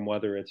out for them,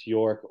 whether it's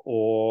York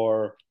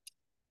or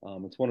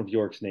it's one of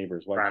York's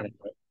neighbors.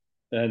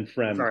 And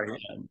Friend. Sorry.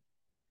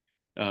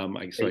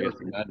 I guess they're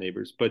not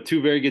neighbors, but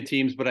two very good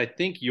teams. But I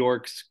think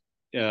York's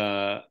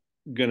gonna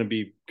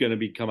be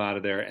come out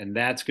of there, and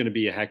that's going to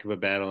be a heck of a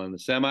battle in the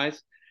semis.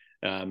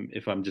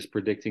 If I'm just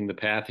predicting the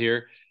path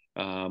here.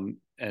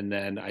 And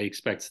then I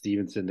expect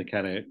Stevenson to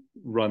kind of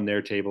run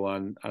their table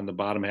on the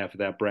bottom half of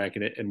that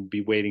bracket and be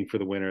waiting for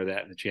the winner of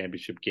that in the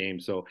championship game.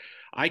 So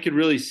I could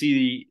really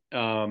see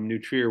New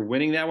Trier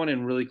winning that one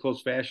in really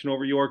close fashion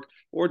over York,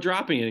 or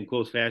dropping it in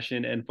close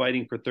fashion and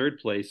fighting for third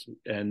place.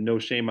 And no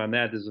shame on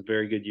that. This is a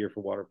very good year for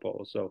water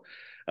polo. So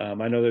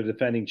I know they're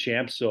defending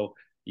champs, so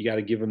you got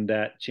to give them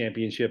that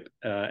championship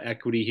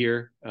equity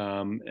here.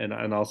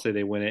 And I'll say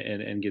they win it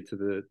and get to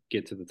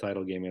the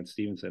title game against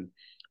Stevenson.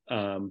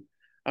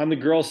 On the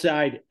girls'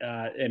 side,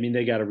 I mean,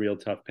 they got a real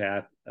tough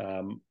path.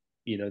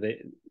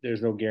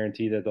 There's no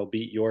guarantee that they'll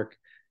beat York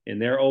in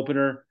their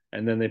opener,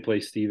 and then they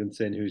play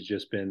Stevenson, who's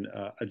just been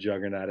a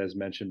juggernaut, as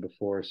mentioned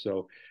before.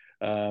 So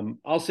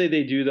I'll say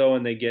they do, though,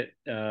 and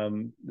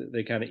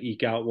they kind of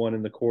eke out one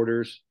in the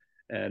quarters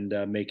and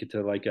make it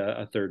to like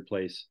a third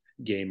place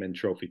game in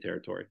trophy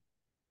territory.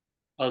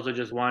 Also,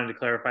 just wanted to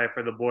clarify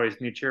for the boys,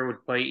 New Trier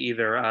would play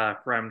either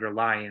Fremd or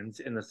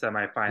Lions in the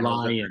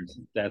semifinals. Lions,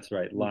 that's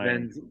right.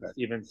 Lions.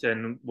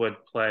 Stevenson would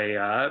play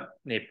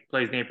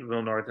plays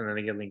Naperville North, and then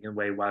again Lincoln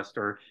Way West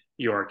or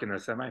York in the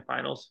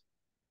semifinals.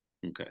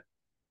 Okay.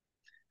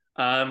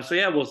 So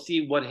yeah, we'll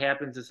see what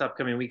happens this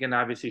upcoming weekend.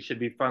 Obviously, should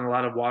be fun. A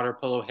lot of water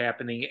polo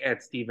happening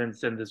at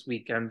Stevenson this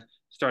weekend,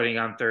 starting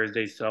on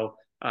Thursday. So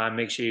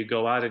make sure you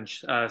go out and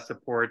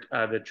support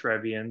the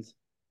Trevians.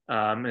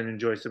 And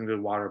enjoy some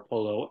good water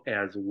polo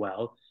as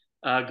well.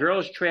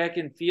 Girls track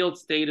and field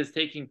state is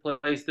taking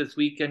place this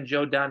weekend.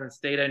 Joe, down in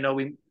state, I know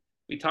we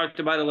We talked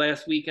about it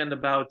last week,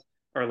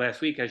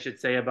 I should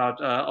say, about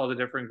all the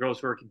different girls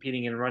who are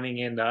competing and running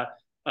in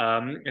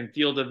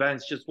field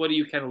events. Just what are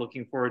you kind of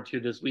looking forward to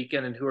this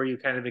weekend, and who are you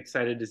kind of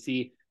excited to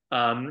see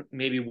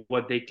maybe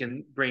what they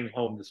can bring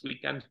home this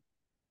weekend?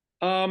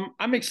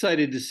 I'm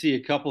excited to see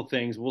a couple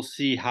things. We'll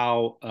see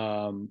how,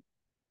 I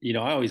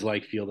always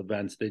like field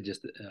events. They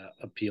just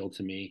appeal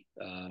to me,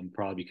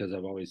 probably because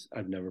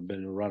I've never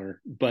been a runner.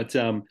 But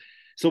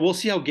so we'll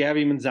see how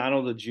Gabby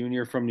Manzano, the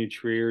junior from New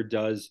Trier,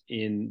 does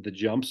in the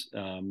jumps.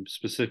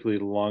 Specifically,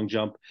 the long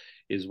jump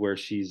is where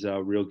she's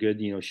real good.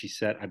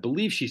 I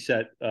believe she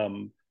set a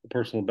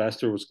personal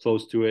best or was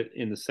close to it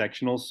in the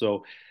sectionals.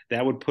 So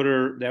that would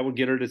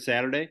get her to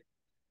Saturday.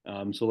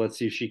 So let's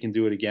see if she can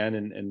do it again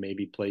and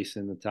maybe place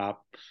in the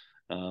top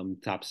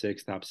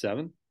 6, top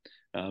 7.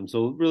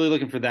 So really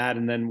looking for that.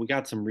 And then we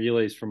got some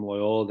relays from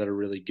Loyola that are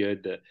really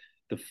good.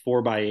 The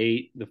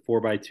 4x8, the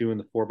 4x2, and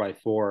the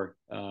 4x4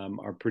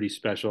 are pretty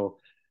special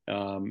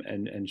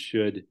and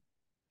should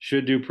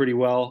do pretty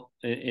well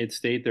in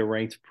state. They're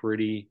ranked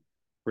pretty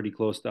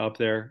close to up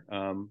there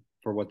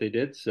for what they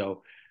did.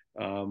 So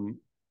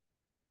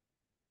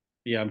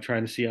yeah, I'm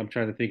trying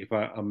to think if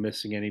I'm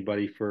missing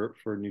anybody for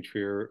New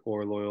Trier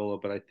or Loyola,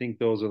 but I think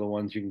those are the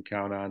ones you can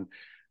count on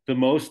the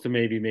most to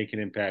maybe make an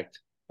impact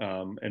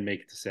and make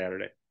it to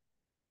Saturday.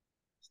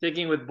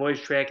 Sticking with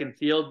track and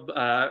field,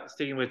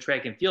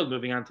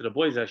 moving on to the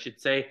boys, I should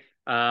say.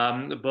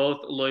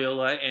 Both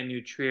Loyola and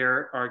New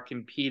Trier are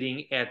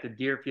competing at the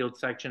Deerfield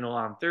sectional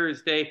on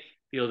Thursday.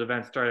 Field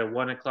events start at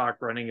 1 o'clock.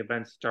 Running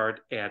events start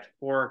at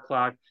 4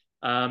 o'clock.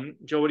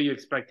 Joe, what are you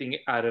expecting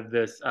out of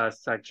this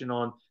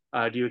sectional?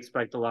 Do you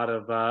expect a lot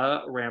of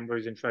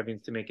Ramblers and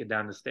Trevians to make it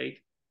down to state?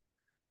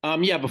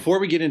 Yeah, before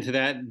we get into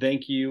that,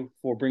 thank you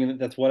for bringing it.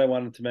 That's what I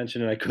wanted to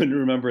mention, and I couldn't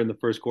remember in the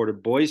first quarter.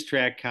 Boys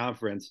track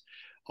conference,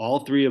 all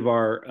three of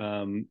our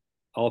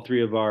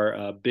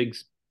big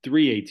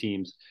 3A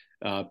teams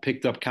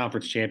picked up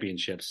conference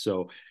championships.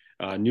 So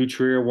New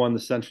Trier won the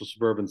Central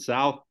Suburban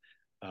South,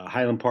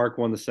 Highland Park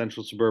won the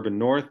Central Suburban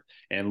North,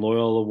 and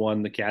Loyola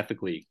won the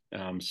Catholic League.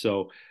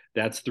 So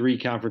that's 3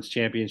 conference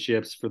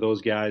championships for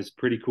those guys.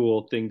 Pretty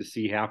cool thing to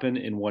see happen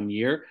in 1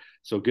 year.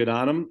 So good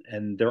on them.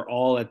 And they're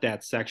all at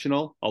that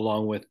sectional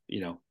along with,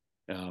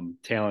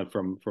 talent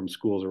from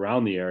schools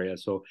around the area.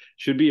 So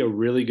should be a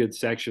really good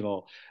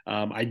sectional.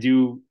 I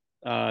do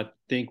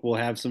think we'll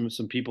have some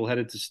people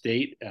headed to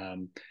state.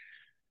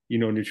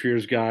 New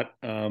Trier's got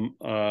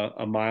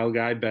a mile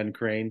guy, Ben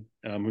Crane,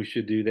 who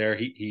should do there.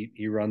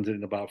 He runs it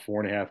in about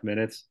 4.5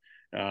 minutes.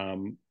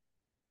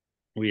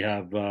 We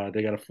have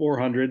they got a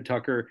 400.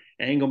 Tucker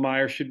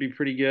Engelmeyer should be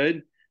pretty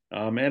good,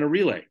 and a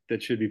relay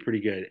that should be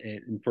pretty good.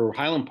 And for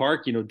Highland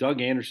Park,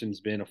 Doug Anderson's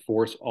been a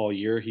force all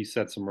year. He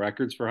set some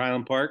records for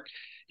Highland Park.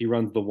 He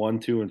runs the 1,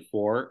 2, and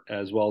 4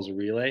 as well as a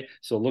relay.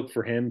 So look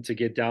for him to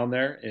get down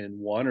there in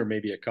one or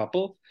maybe a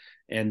couple.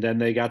 And then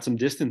they got some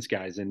distance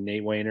guys in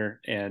Nate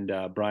Wayner and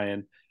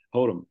Brian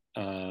Hodem,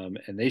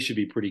 and they should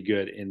be pretty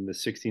good in the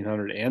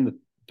 1600 and the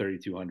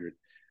 3200.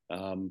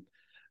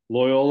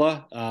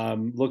 Loyola,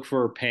 look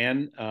for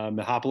Pan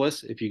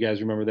Mihopolis. If you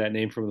guys remember that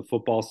name from the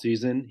football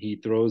season, he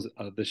throws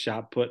the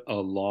shot put a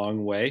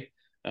long way,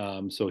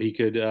 so he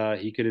could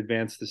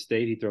advance the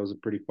state. He throws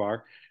it pretty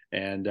far.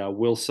 And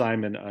Will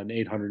Simon, an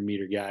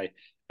 800-meter guy,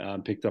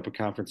 picked up a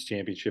conference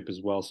championship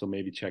as well. So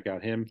maybe check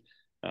out him.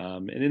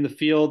 And in the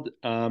field,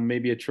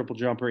 maybe a triple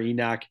jumper,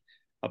 Enoch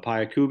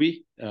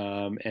Apayakubi,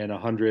 and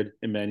 100,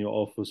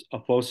 Emmanuel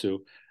Ofosu.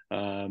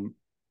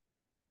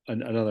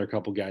 Another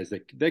couple guys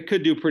that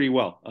could do pretty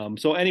well.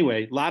 So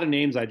anyway, a lot of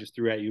names I just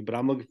threw at you, but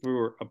I'm looking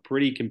for a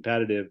pretty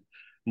competitive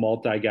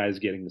multi guys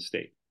getting the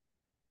state.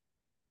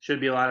 Should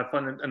be a lot of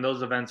fun, and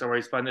those events are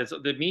always fun.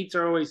 The meets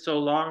are always so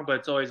long, but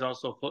it's always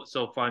also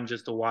so fun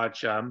just to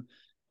watch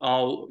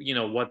all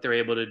what they're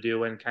able to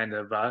do and kind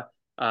of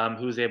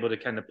who's able to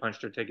kind of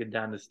punch their ticket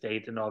down the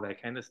state and all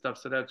that kind of stuff.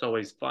 So that's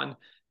always fun.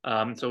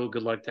 So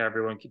good luck to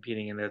everyone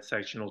competing in that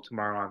sectional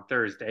tomorrow on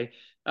Thursday.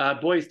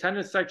 Boys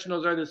tennis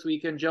sectionals are this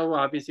weekend, Joe.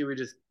 Obviously, we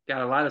just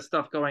got a lot of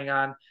stuff going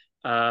on.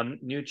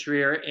 New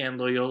Trier and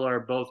Loyola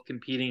are both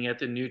competing at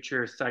the New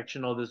Trier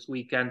sectional this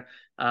weekend.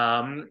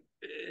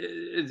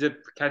 Is it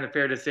kind of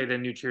fair to say that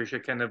New Trier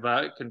should kind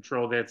of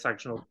control that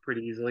sectional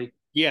pretty easily?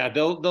 Yeah,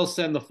 they'll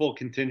send the full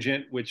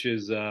contingent, which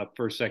is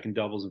first, second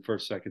doubles and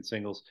first, second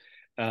singles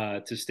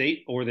to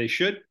state, or they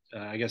should.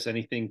 I guess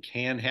anything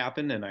can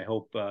happen, and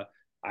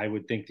I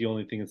would think the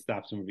only thing that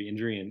stops them would be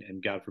injury,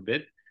 and God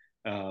forbid.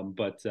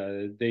 But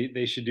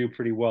they should do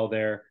pretty well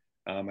there.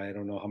 I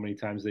don't know how many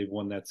times they've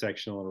won that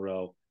sectional in a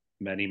row.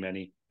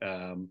 Many.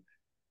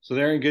 So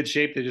they're in good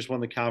shape. They just won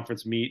the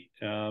conference meet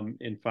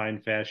in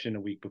fine fashion a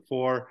week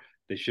before.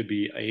 They should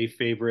be a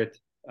favorite,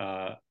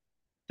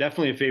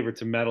 definitely a favorite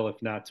to medal,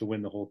 if not to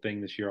win the whole thing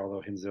this year,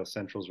 although Hinsdale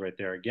Central's right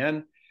there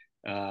again.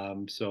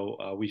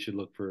 So we should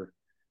look for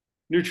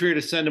New Trier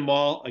to send them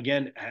all.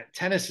 Again,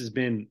 tennis has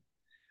been,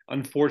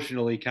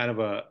 unfortunately, kind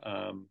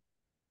of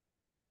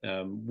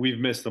we've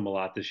missed them a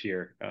lot this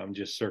year,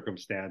 just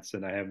circumstance,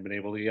 and I haven't been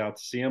able to get out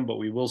to see them, but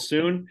we will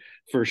soon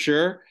for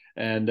sure.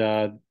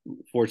 And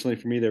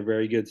fortunately for me, they're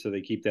very good, so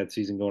they keep that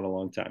season going a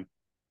long time.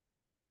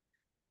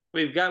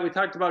 We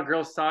talked about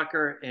girls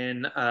soccer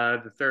in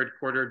the third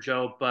quarter,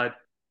 Joe, but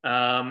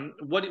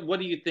what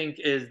do you think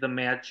is the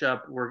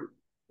matchup? We're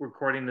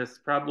recording this,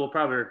 we'll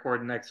probably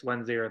record next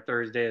Wednesday or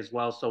Thursday as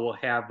well, so we'll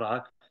have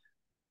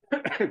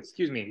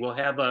excuse me, we'll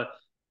have a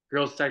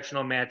girls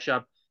sectional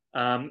matchup.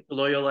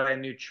 Loyola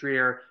and New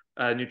Trier.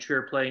 New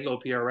Trier playing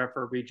OPRF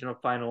for a regional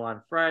final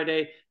on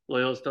Friday.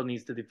 Loyola still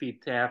needs to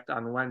defeat Taft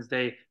on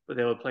Wednesday, but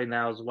they will play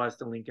Niles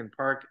West and Lincoln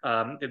Park.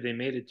 If they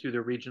made it to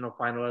the regional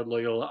final at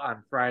Loyola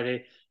on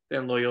Friday,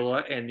 then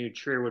Loyola and New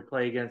Trier would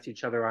play against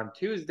each other on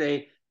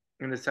Tuesday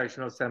in the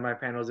sectional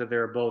semifinals if they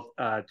were both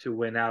to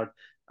win out.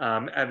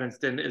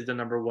 Evanston is the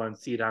number 1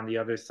 seed on the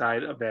other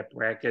side of that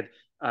bracket.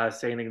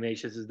 St.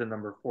 Ignatius is the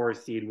number 4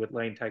 seed with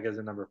Lane Tech as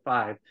the number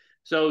 5.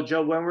 So,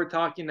 Joe, when we're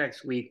talking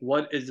next week,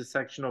 what is the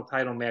sectional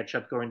title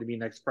matchup going to be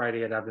next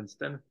Friday at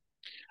Evanston?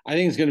 I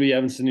think it's going to be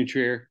Evanston New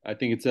Trier. I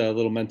think it's a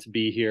little meant to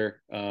be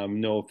here.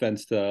 No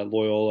offense to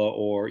Loyola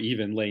or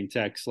even Lane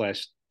Tech /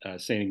 St.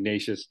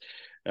 Ignatius.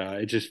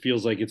 It just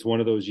feels like it's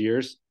one of those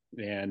years.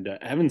 And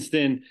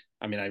Evanston,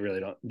 I mean, I really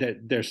don't.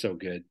 They're so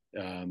good,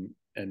 and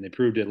they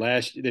proved it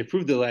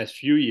the last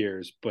few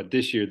years. But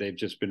this year, they've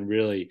just been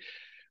really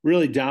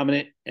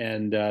dominant,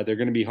 and they're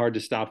going to be hard to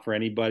stop for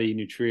anybody.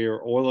 New Trier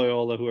or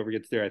Loyola, whoever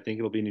gets there, I think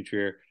it'll be New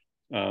Trier.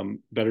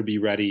 Better be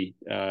ready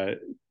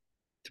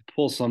to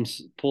pull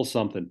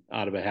something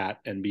out of a hat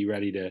and be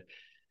ready to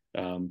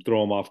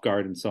throw them off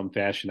guard in some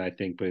fashion. I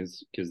think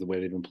because the way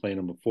they've been playing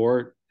them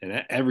before,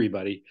 and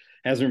everybody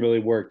hasn't really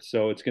worked.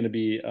 So it's going to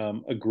be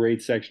a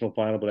great sectional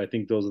final. But I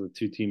think those are the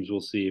two teams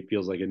we'll see. It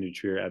feels like a New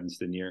Trier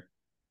Evanston year.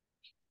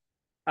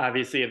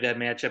 Obviously, if that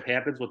matchup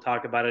happens, we'll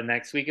talk about it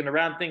next week. And to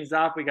round things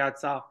off, we got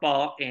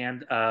softball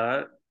and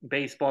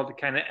baseball to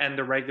kind of end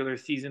the regular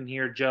season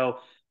here, Joe.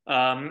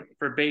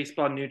 For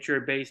baseball, New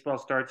Trier baseball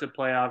starts the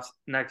playoffs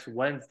next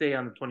Wednesday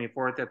on the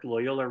 24th at the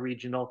Loyola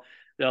Regional.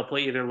 They'll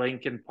play either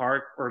Lincoln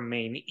Park or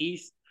Maine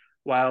East,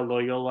 while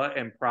Loyola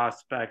and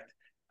Prospect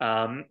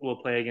will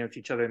play against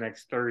each other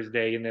next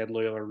Thursday in that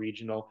Loyola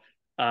Regional.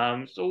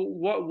 So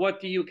what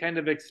do you kind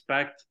of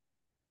expect?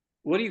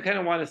 What do you kind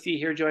of want to see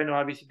here, Joe? I know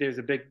obviously there's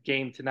a big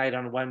game tonight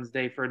on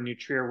Wednesday for New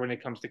Trier when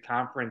it comes to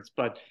conference,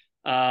 but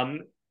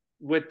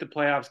with the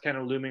playoffs kind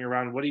of looming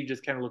around, what are you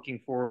just kind of looking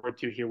forward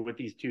to here with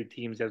these two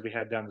teams as we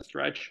head down the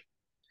stretch?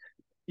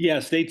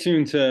 Yeah, stay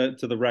tuned to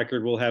the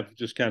record. We'll have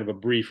just kind of a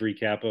brief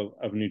recap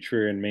of New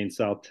Trier and Maine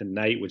South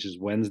tonight, which is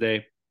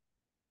Wednesday.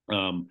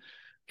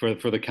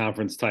 For the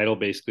conference title,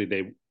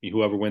 basically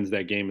whoever wins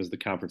that game is the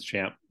conference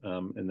champ,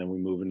 and then we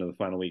move into the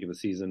final week of the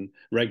season,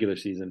 regular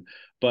season.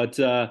 But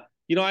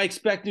I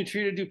expect New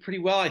Trier to do pretty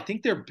well. I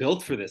think they're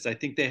built for this. I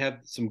think they have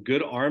some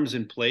good arms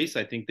in place.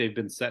 I think they've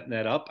been setting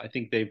that up. I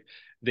think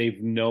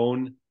they've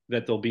known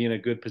that they'll be in a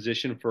good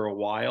position for a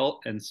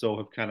while, and so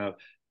have kind of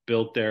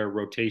built their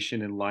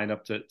rotation and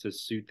lineup to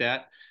suit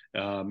that,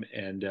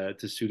 and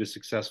to suit a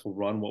successful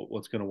run.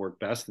 What's going to work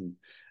best? And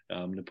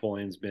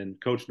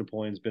Coach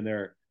Napoleon's been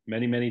there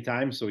many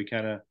times, so he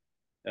kind of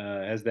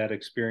has that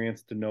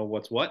experience to know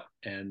what's what.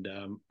 And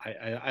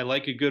I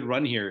like a good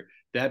run here.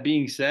 That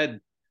being said,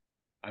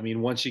 I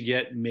mean, once you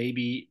get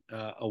maybe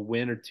a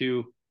win or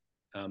two,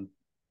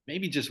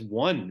 maybe just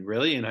one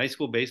really in high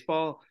school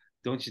baseball,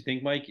 don't you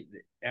think, Mike?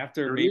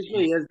 After It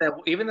usually is that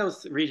even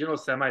those regional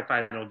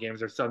semifinal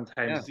games are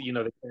sometimes, they kind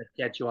of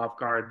catch you off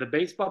guard. The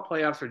baseball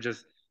playoffs are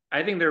just,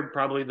 I think they're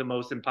probably the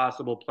most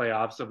impossible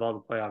playoffs of all the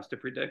playoffs to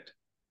predict.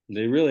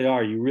 They really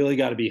are. You really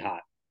got to be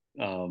hot.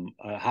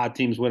 Hot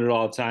teams win it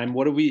all the time.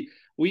 What do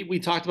we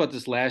talked about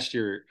this last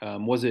year?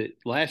 Was it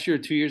last year or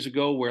 2 years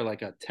ago where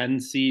like a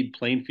 10 seed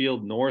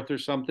Plainfield North or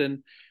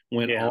something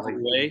went all the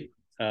way?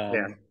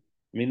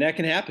 I mean, that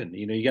can happen.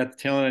 You got the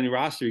talent on your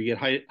roster. You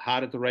get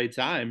hot at the right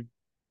time.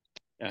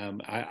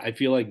 I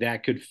feel like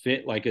that could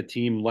fit like a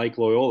team like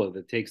Loyola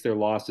that takes their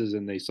losses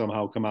and they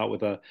somehow come out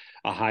with a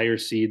higher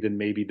seed than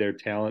maybe their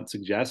talent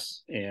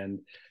suggests,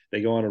 and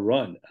they go on a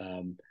run.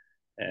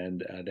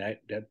 And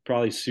that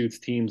probably suits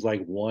teams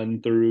like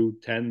 1 through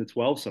 10 to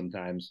 12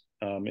 sometimes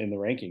in the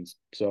rankings.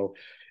 So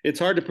it's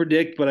hard to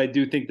predict, but I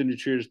do think the New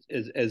Trier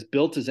is as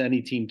built as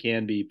any team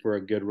can be for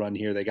a good run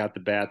here. They got the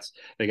bats.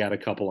 They got a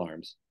couple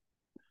arms.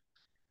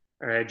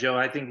 All right, Joe,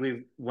 I think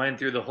we've went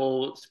through the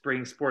whole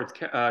spring sports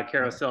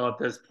carousel at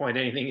this point.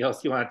 Anything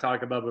else you want to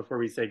talk about before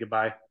we say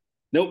goodbye?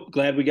 Nope.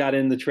 Glad we got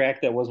in the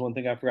track. That was one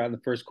thing I forgot in the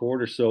first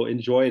quarter. So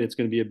enjoy it. It's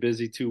going to be a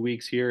busy 2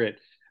 weeks here at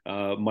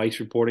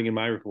Mike's reporting and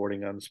my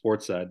reporting on the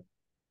sports side.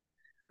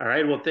 All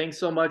right. Well, thanks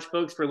so much,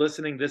 folks, for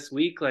listening this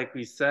week. Like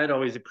we said,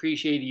 always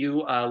appreciate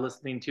you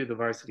listening to the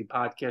Varsity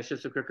Podcast.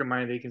 Just a quick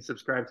reminder, you can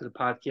subscribe to the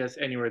podcast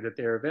anywhere that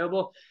they're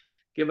available.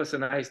 Give us a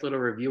nice little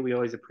review. We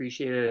always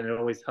appreciate it, and it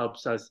always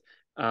helps us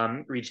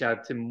reach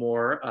out to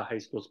more high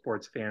school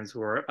sports fans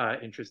who are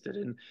interested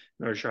in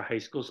North Shore high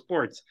school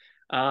sports.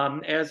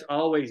 As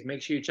always,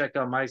 make sure you check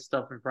out my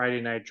stuff for Friday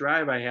Night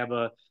Drive. I have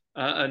a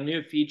A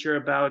new feature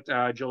about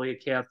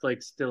Joliet Catholic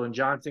Dylan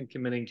Johnson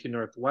committing to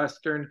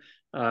Northwestern.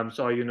 So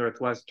all you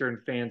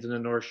Northwestern fans in the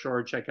North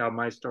Shore, check out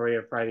my story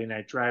at Friday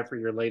Night Drive for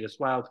your latest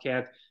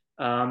Wildcat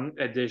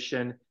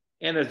edition.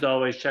 And as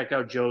always, check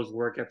out Joe's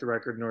work at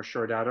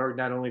therecordnorthshore.org,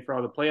 not only for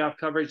all the playoff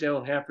coverage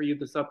they'll have for you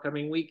this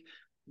upcoming week,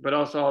 but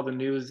also all the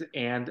news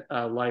and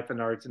life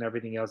and arts and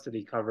everything else that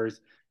he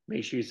covers.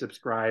 Make sure you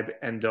subscribe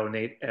and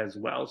donate as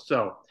well.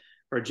 So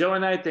for Joe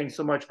and I, thanks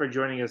so much for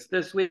joining us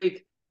this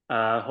week.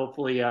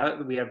 Hopefully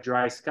we have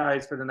dry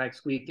skies for the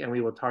next week, and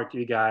we will talk to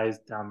you guys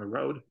down the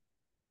road.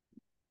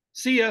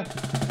 See ya.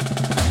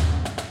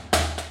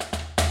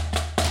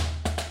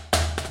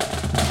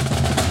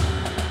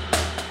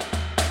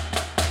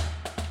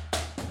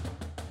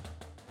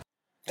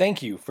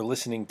 Thank you for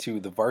listening to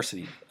The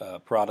Varsity,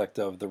 product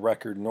of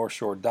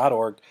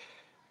therecordnorthshore.org,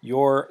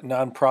 your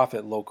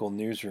nonprofit local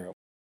newsroom.